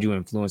guess how would you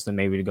influence them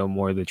maybe to go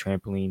more of the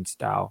trampoline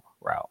style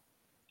route?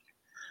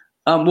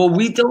 Well,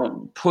 we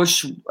don't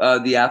push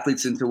the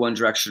athletes into one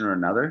direction or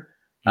another.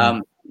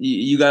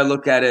 You got to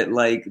look at it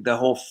like the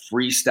whole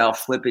freestyle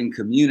flipping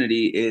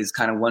community is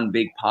kind of one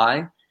big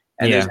pie.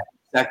 And there's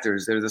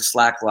sectors. There's the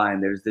slack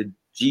line. There's the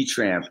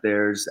G-tramp.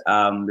 There's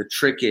the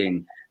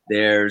tricking.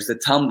 There's the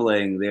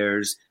tumbling.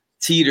 There's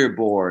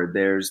teeterboard.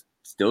 There's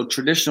still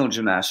traditional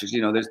gymnastics.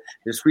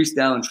 There's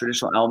freestyle and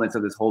traditional elements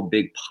of this whole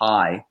big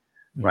pie,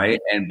 right?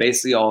 And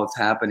basically all that's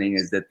happening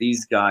is that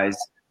these guys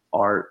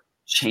are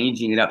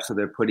changing it up so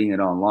they're putting it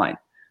online,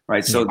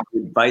 right? So the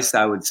advice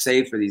I would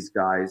say for these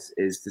guys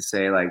is to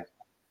say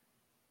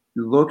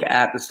look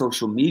at the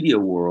social media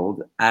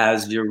world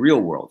as your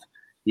real world.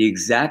 The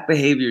exact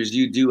behaviors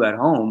you do at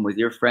home with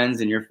your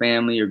friends and your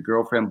family, your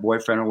girlfriend,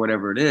 boyfriend, or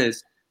whatever it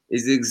is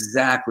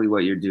exactly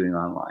what you're doing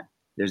online.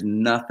 There's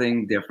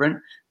nothing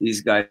different.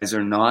 These guys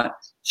are not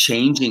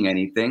changing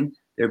anything.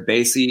 They're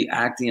basically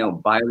acting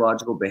out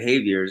biological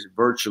behaviors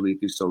virtually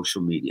through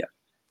social media.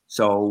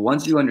 So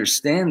once you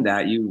understand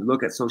that, you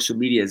look at social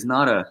media as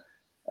not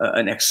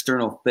an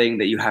external thing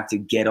that you have to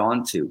get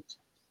onto.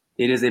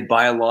 It is a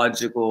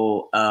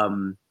biological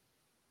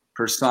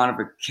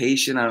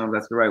personification. I don't know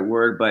if that's the right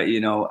word, but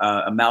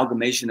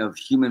amalgamation of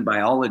human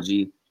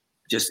biology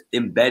just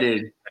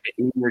embedded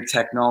in your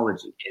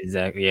technology.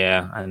 Exactly.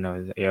 Yeah, I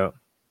know. Yep.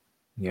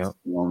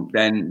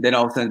 Then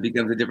all of a sudden it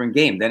becomes a different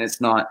game. Then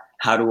it's not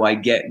how do I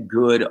get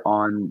good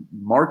on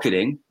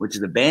marketing, which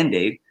is a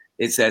Band-Aid.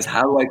 It says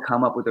how do I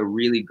come up with a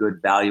really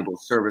good, valuable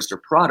service or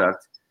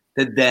product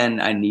that then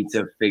I need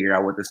to figure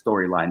out what the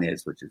storyline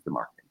is, which is the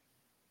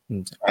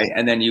marketing. Right?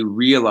 And then you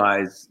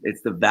realize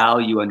it's the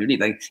value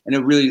underneath. And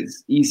a really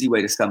easy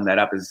way to sum that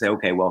up is to say,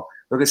 okay, well,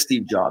 look at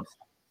Steve Jobs.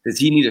 Does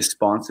he need a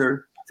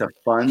sponsor to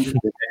fund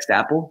the next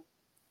Apple?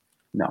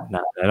 No,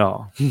 not at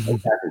all. Because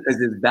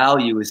his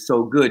value is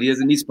so good. He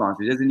doesn't need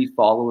sponsors. He doesn't need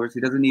followers. He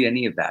doesn't need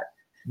any of that,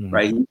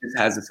 right? He just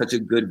has such a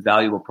good,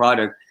 valuable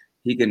product.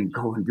 He can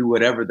go and do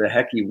whatever the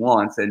heck he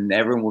wants, and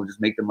everyone will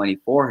just make the money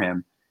for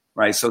him,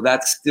 right? So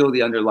that's still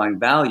the underlying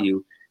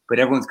value, but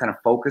everyone's kind of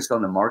focused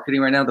on the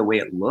marketing right now, the way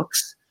it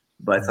looks.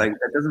 But it's like,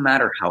 that doesn't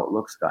matter how it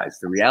looks, guys.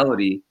 The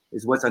reality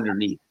is what's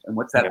underneath and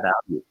what's that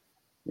value,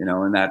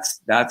 and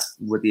that's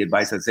what the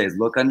advice I'd say is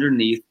look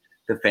underneath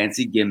the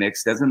fancy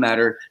gimmicks. Doesn't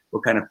matter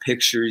what kind of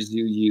pictures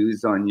you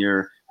use on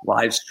your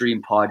live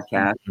stream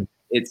podcast.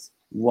 It's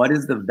what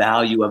is the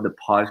value of the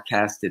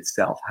podcast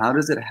itself? How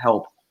does it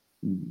help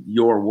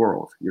your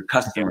world, your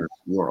customer's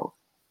world?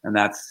 And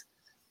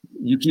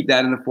you keep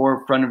that in the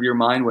forefront of your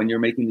mind when you're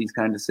making these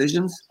kind of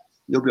decisions,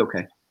 you'll be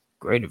okay.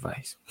 Great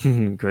advice.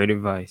 Great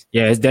advice.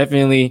 Yeah, it's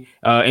definitely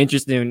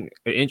interesting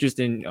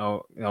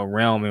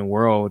realm and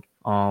world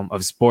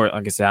of sport.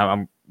 Like I said,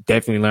 I'm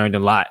definitely learned a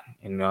lot,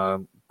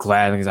 and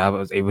glad because I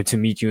was able to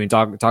meet you and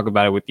talk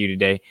about it with you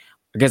today.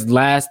 I guess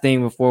last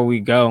thing before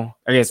we go,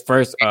 I guess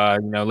first,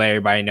 let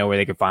everybody know where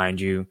they can find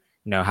you,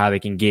 how they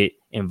can get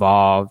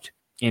involved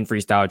in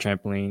freestyle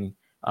trampoline.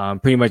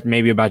 Pretty much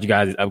maybe about you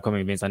guys'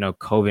 upcoming events. I know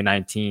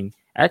COVID-19.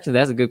 Actually,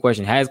 that's a good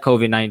question. Has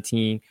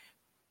COVID-19,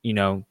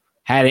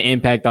 had an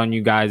impact on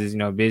you guys'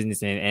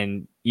 business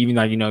and even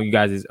like you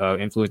guys'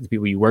 influence the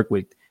people you work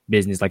with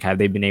business? Like, have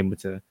they been able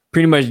to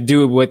pretty much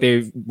do what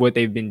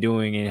they've been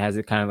doing, and has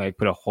it kind of like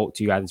put a halt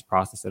to you guys'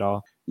 process at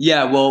all?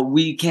 Yeah, well,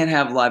 we can't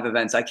have live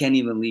events. I can't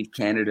even leave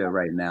Canada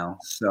right now,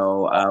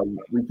 so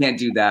we can't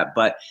do that.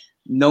 But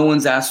no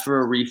one's asked for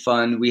a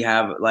refund. We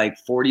have like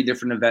 40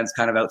 different events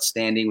kind of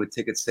outstanding with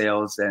ticket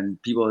sales and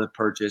people that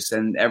purchase,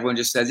 and everyone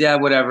just says, yeah,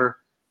 whatever,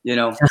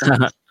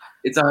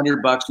 it's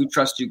 $100. We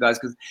trust you guys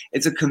because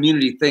it's a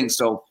community thing.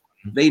 So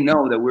they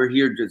know that we're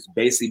here just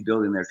basically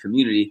building their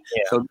community.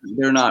 Yeah. So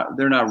they're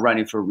not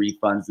running for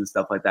refunds and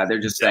stuff like that. They're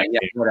just saying, yeah,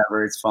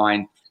 whatever, it's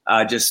fine.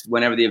 Just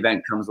whenever the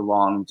event comes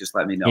along, just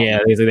let me know. Yeah,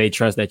 they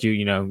trust that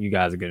you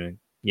guys are gonna.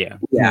 Yeah.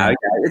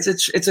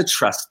 It's a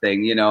trust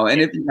thing,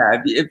 And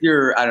if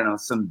you're I don't know,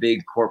 some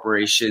big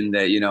corporation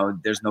that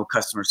there's no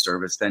customer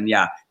service, then you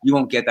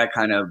won't get that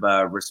kind of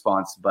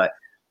response. But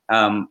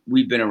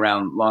we've been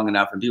around long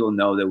enough, and people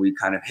know that we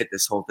kind of hit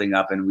this whole thing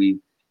up, and we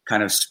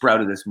kind of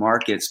sprouted this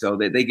market, so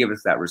they give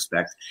us that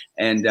respect,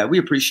 and we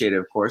appreciate it,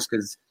 of course,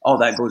 because all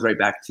that goes right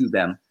back to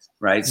them,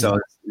 right? So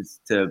it's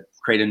to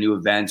create a new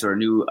event or a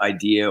new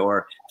idea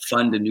or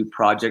fund a new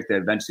project that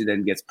eventually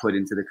then gets put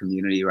into the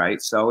community,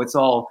 right? So it's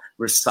all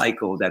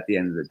recycled at the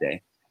end of the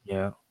day.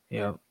 Yeah.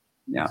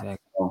 Exactly.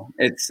 So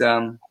it's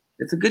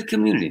a good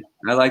community.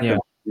 I like it.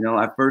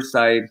 At first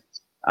I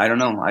don't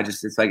know.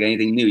 It's like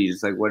anything new. You're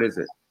just like, what is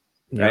it?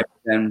 Yeah. Right.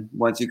 And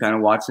once you kind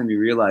of watch them, you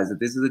realize that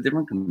this is a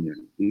different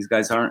community. These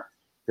guys they're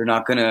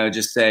not going to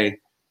just say,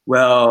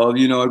 well,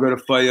 I got to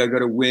fight, I got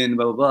to win,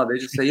 blah, blah, blah. They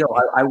just say,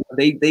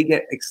 they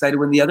get excited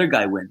when the other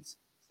guy wins.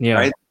 Yeah.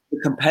 Right. The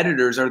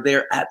competitors are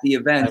there at the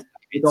event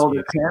with all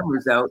their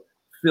cameras out,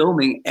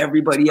 filming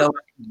everybody else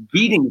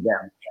beating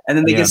them. And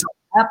then they get so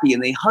happy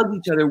and they hug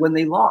each other when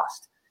they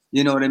lost.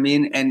 You know what I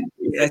mean? And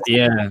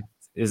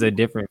it's a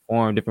different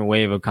form, different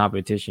way of a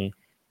competition.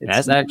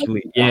 That's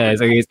actually,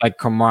 it's like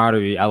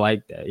camaraderie. I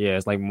like that. Yeah,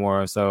 it's like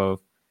more so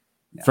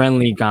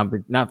friendly,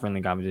 not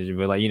friendly competition,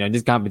 but like,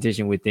 just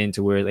competition within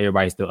to where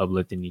everybody's still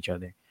uplifting each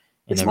other.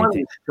 It's more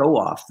like a show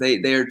off.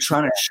 They're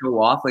trying to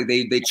show off. Like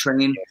they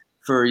train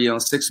for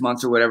 6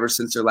 months or whatever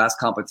since their last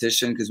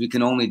competition, because we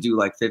can only do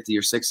like 50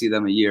 or 60 of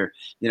them a year.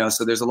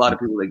 So there's a lot of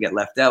people that get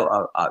left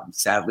out.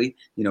 Sadly,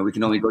 we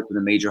can only go to the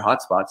major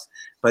hotspots,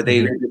 but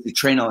they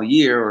train all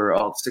year or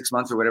all 6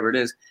 months or whatever it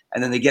is,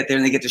 and then they get there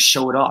and they get to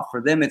show it off.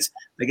 For them, it's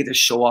they get to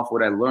show off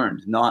what I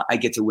learned, not I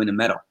get to win a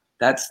medal.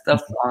 That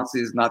stuff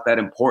honestly is not that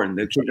important.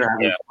 The kids are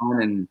having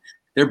fun and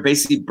they're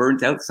basically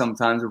burnt out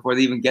sometimes before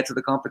they even get to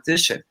the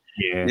competition.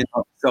 Yeah.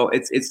 So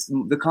it's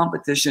the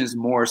competition is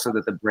more so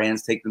that the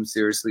brands take them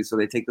seriously, so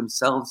they take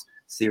themselves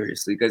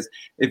seriously. Because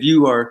if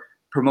you are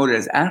promoted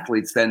as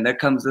athletes, then that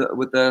comes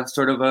with a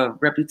sort of a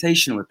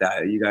reputation with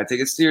that. You got to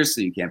take it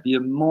seriously. You can't be a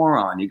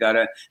moron. You got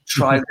to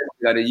try this.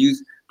 You got to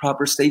use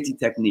proper safety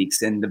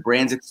techniques, and the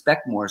brands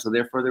expect more, so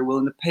therefore they're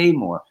willing to pay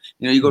more.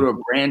 You go to a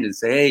brand and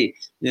say,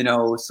 hey,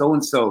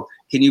 so-and-so,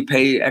 can you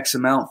pay X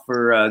amount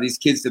for these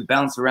kids to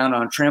bounce around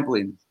on a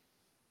trampoline?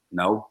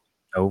 No.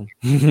 No.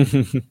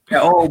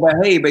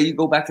 But you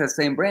go back to that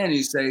same brand and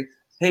you say,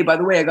 hey, by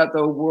the way, I got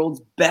the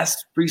world's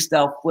best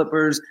freestyle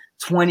flippers,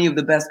 20 of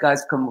the best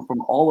guys come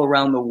from all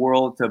around the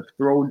world to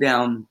throw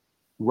down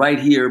right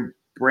here,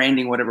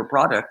 branding whatever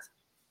product.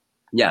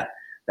 Yeah,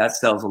 that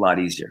sells a lot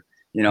easier,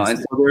 and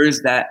so there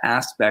is that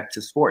aspect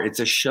to sport.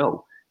 It's a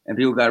show. And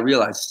people got to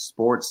realize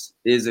sports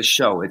is a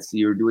show.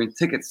 You're doing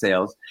ticket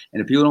sales. And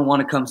if people don't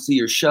want to come see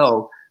your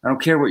show, I don't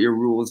care what your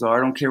rules are.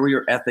 I don't care what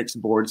your ethics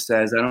board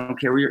says. I don't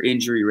care what your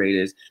injury rate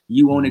is.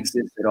 You won't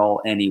exist at all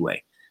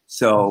anyway.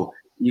 So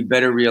you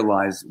better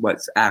realize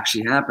what's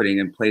actually happening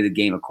and play the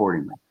game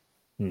accordingly.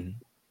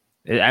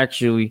 It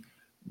actually,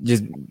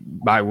 just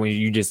by when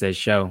you just said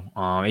show,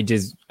 it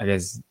just, I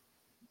guess,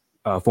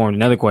 formed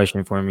another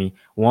question for me.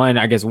 One,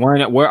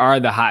 where are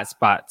the hot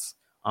spots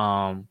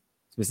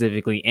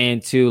specifically?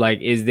 And two,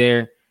 like, is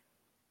there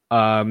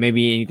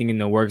maybe anything in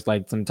the works,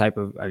 like some type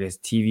of, I guess,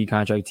 TV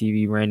contract,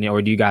 TV branding,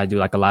 or do you guys do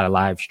like a lot of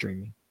live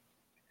streaming?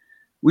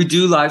 We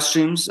do live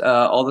streams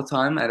all the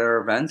time at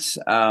our events.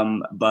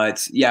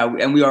 But yeah,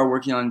 and we are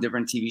working on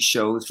different TV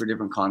shows for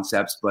different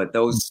concepts, but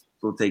those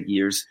will take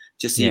years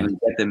just to even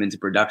get them into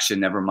production,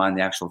 never mind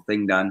the actual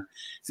thing done.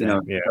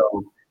 So,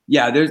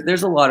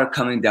 there's a lot of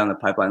coming down the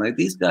pipeline. Like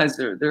these guys,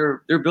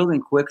 they're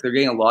building quick. They're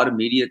getting a lot of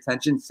media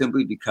attention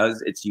simply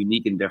because it's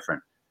unique and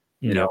different.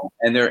 You know,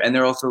 and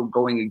they're also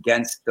going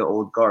against the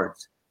old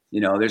guards.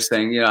 They're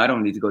saying, I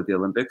don't need to go to the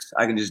Olympics.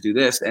 I can just do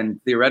this.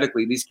 And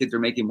theoretically, these kids are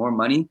making more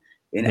money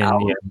in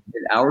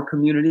our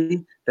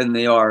community than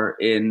they are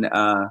in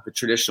the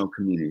traditional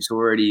community. So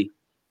we're already,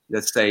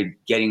 let's say,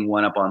 getting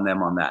one up on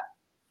them on that.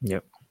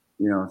 Yep.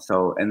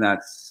 So, and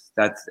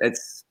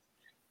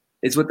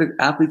it's what the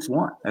athletes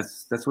want.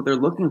 That's what they're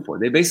looking for.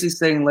 They're basically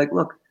saying, like,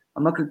 look,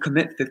 I'm not going to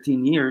commit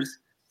 15 years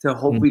to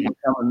hopefully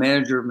become a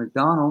manager of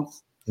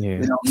McDonald's.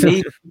 Yeah.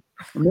 Maybe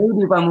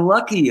if I'm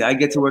lucky, I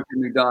get to work at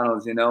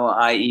McDonald's,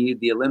 i.e.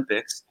 the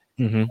Olympics.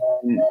 And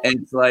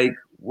it's like,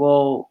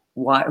 well,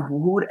 why? Who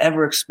would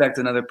ever expect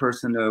another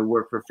person to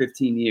work for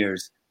 15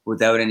 years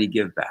without any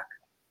give back?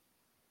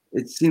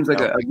 It seems like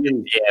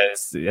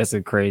that's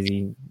a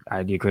crazy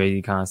idea,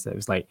 crazy concept.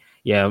 It's like,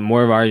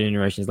 more of our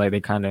generation is like,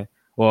 they kind of,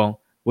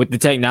 with the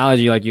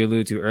technology, like you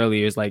alluded to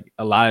earlier, it's like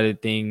a lot of the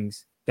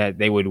things that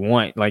they would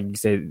want, like you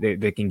said,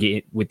 they can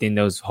get within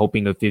those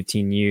hoping of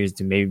 15 years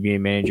to maybe be a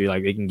manager.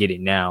 Like they can get it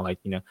now. Like,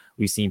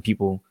 we've seen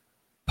people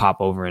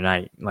pop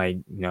overnight, like,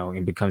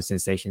 and become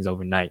sensations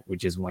overnight with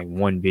just like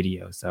one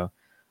video. So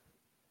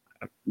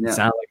it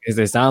sounds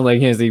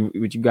like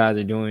what you guys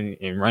are doing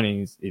and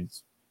running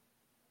it's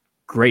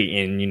great.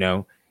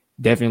 And,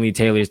 definitely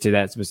tailors to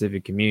that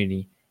specific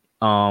community.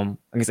 I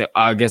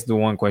guess the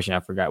one question I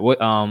forgot,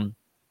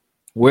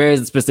 where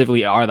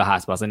specifically are the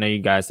hotspots? I know you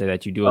guys say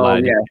that you do a lot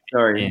of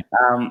sorry.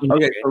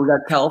 Okay, so we got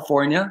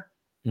California,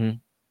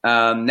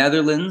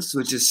 Netherlands,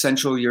 which is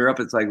Central Europe.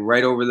 It's like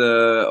right over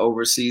the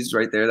overseas,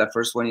 right there. That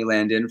first one you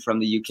land in from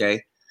the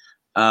UK,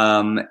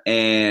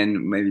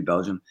 and maybe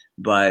Belgium.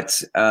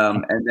 But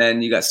and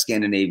then you got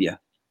Scandinavia.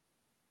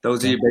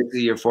 Those are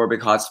basically your four big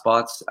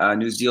hotspots.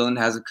 New Zealand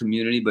has a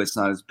community, but it's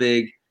not as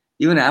big.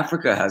 Even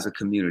Africa has a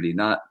community,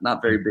 not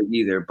very big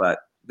either, but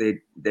they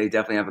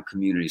definitely have a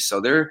community. So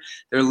they're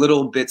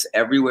little bits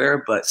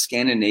everywhere, but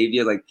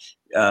Scandinavia, like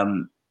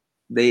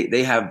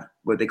they have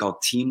what they call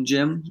team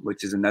gym,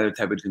 which is another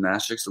type of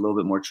gymnastics, a little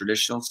bit more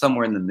traditional,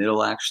 somewhere in the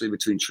middle actually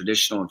between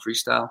traditional and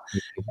freestyle.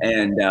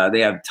 And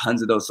they have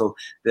tons of those. So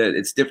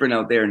it's different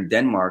out there in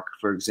Denmark,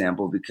 for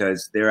example,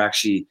 because they're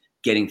actually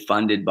getting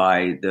funded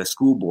by the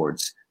school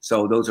boards.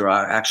 So those are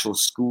our actual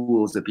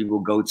schools that people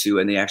go to,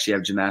 and they actually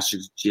have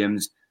gymnastics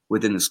gyms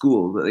within the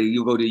school.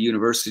 You go to a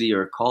university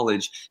or a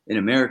college in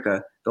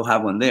America, they'll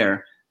have one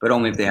there, but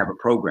only if they have a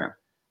program.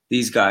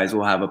 These guys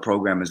will have a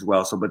program as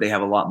well. But they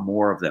have a lot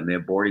more of them. They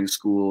have boarding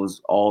schools,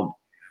 all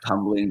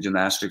tumbling,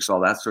 gymnastics, all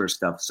that sort of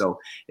stuff. So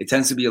it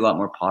tends to be a lot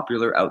more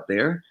popular out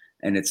there,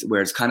 and it's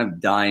where it's kind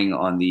of dying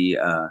on the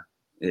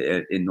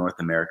in North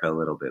America a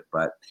little bit.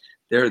 But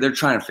they're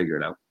trying to figure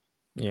it out.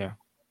 Yeah.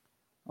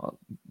 Well,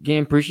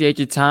 again, appreciate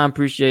your time.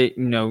 Appreciate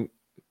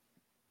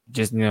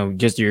just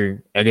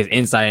your, I guess,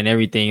 insight and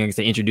everything. Like I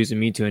said, introducing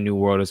me to a new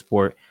world of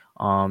sport.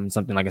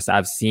 Something like I said,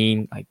 I've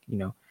seen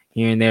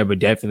here and there, but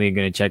definitely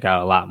going to check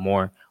out a lot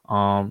more.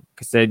 Like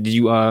I said, did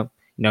you let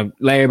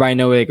everybody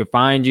know where they could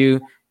find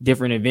you,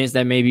 different events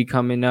that may be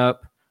coming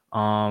up,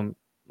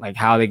 like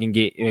how they can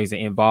get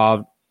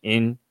involved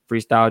in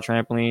freestyle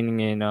trampoline,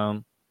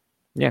 and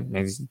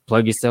maybe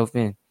plug yourself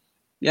in.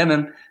 Yeah,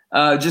 man.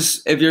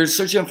 Just if you're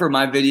searching for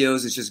my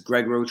videos, it's just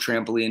Greg Rowe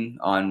Trampoline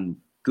on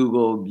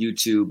Google,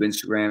 YouTube,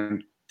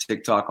 Instagram,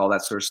 TikTok, all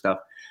that sort of stuff.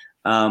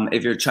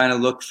 If you're trying to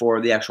look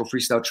for the actual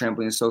Freestyle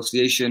Trampoline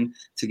Association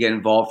to get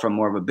involved from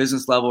more of a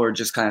business level or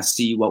just kind of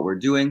see what we're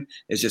doing,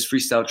 it's just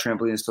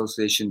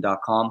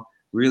freestyletrampolineassociation.com.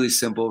 Really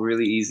simple,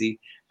 really easy.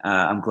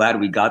 I'm glad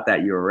we got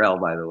that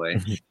URL, by the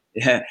way.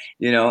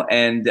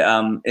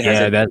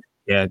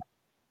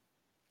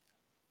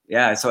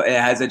 So it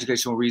has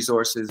educational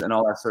resources and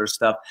all that sort of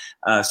stuff.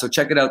 So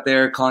check it out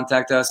there.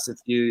 Contact us if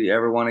you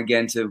ever want to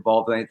get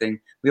involved in anything.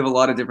 We have a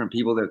lot of different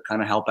people that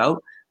kind of help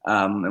out.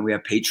 and we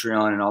have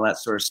Patreon and all that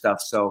sort of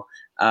stuff. So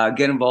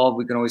get involved.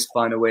 We can always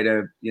find a way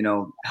to,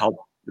 help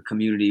the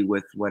community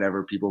with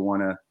whatever people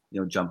want to,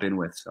 jump in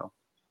with. So.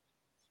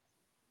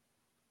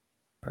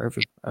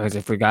 Perfect.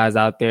 If for guys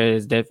out there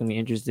that's definitely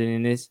interested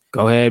in this,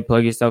 go ahead,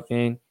 plug yourself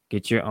in,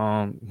 get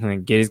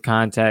his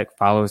contact,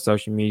 follow his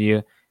social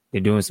media.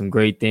 They're doing some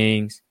great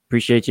things.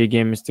 Appreciate you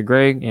again, Mr.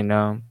 Greg, and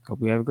hope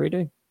you have a great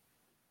day.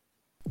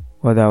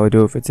 Well, that will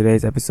do it for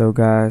today's episode,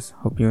 guys.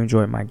 Hope you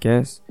enjoyed my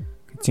guest.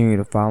 Continue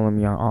to follow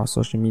me on all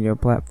social media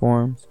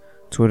platforms,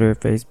 Twitter,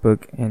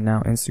 Facebook, and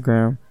now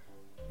Instagram.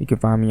 You can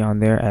find me on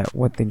there at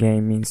What the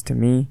Game Means to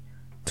Me.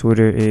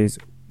 Twitter is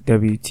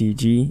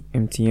WTG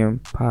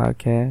MTM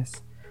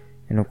Podcast.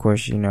 And of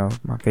course,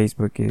 my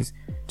Facebook is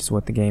just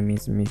What the Game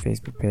Means to Me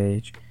Facebook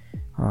page.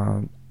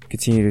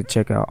 Continue to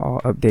check out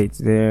all updates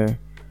there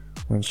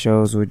when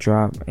shows will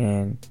drop.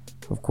 And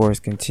of course,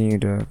 continue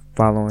to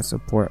follow and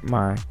support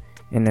my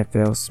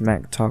NFL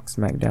Smack Talk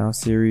SmackDown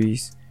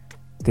series.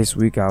 This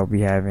week I'll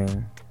be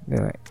having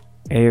the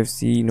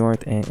AFC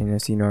North and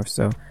NFC North.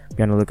 So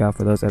be on the lookout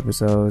for those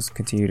episodes.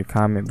 Continue to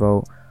comment,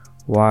 vote,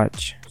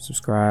 watch,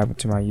 subscribe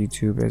to my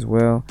YouTube as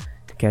well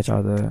to catch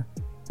all the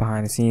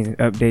behind the scenes and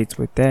updates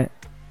with that.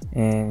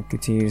 And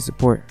continue to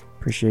support.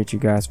 Appreciate you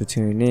guys for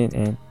tuning in,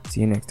 and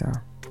see you next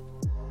time.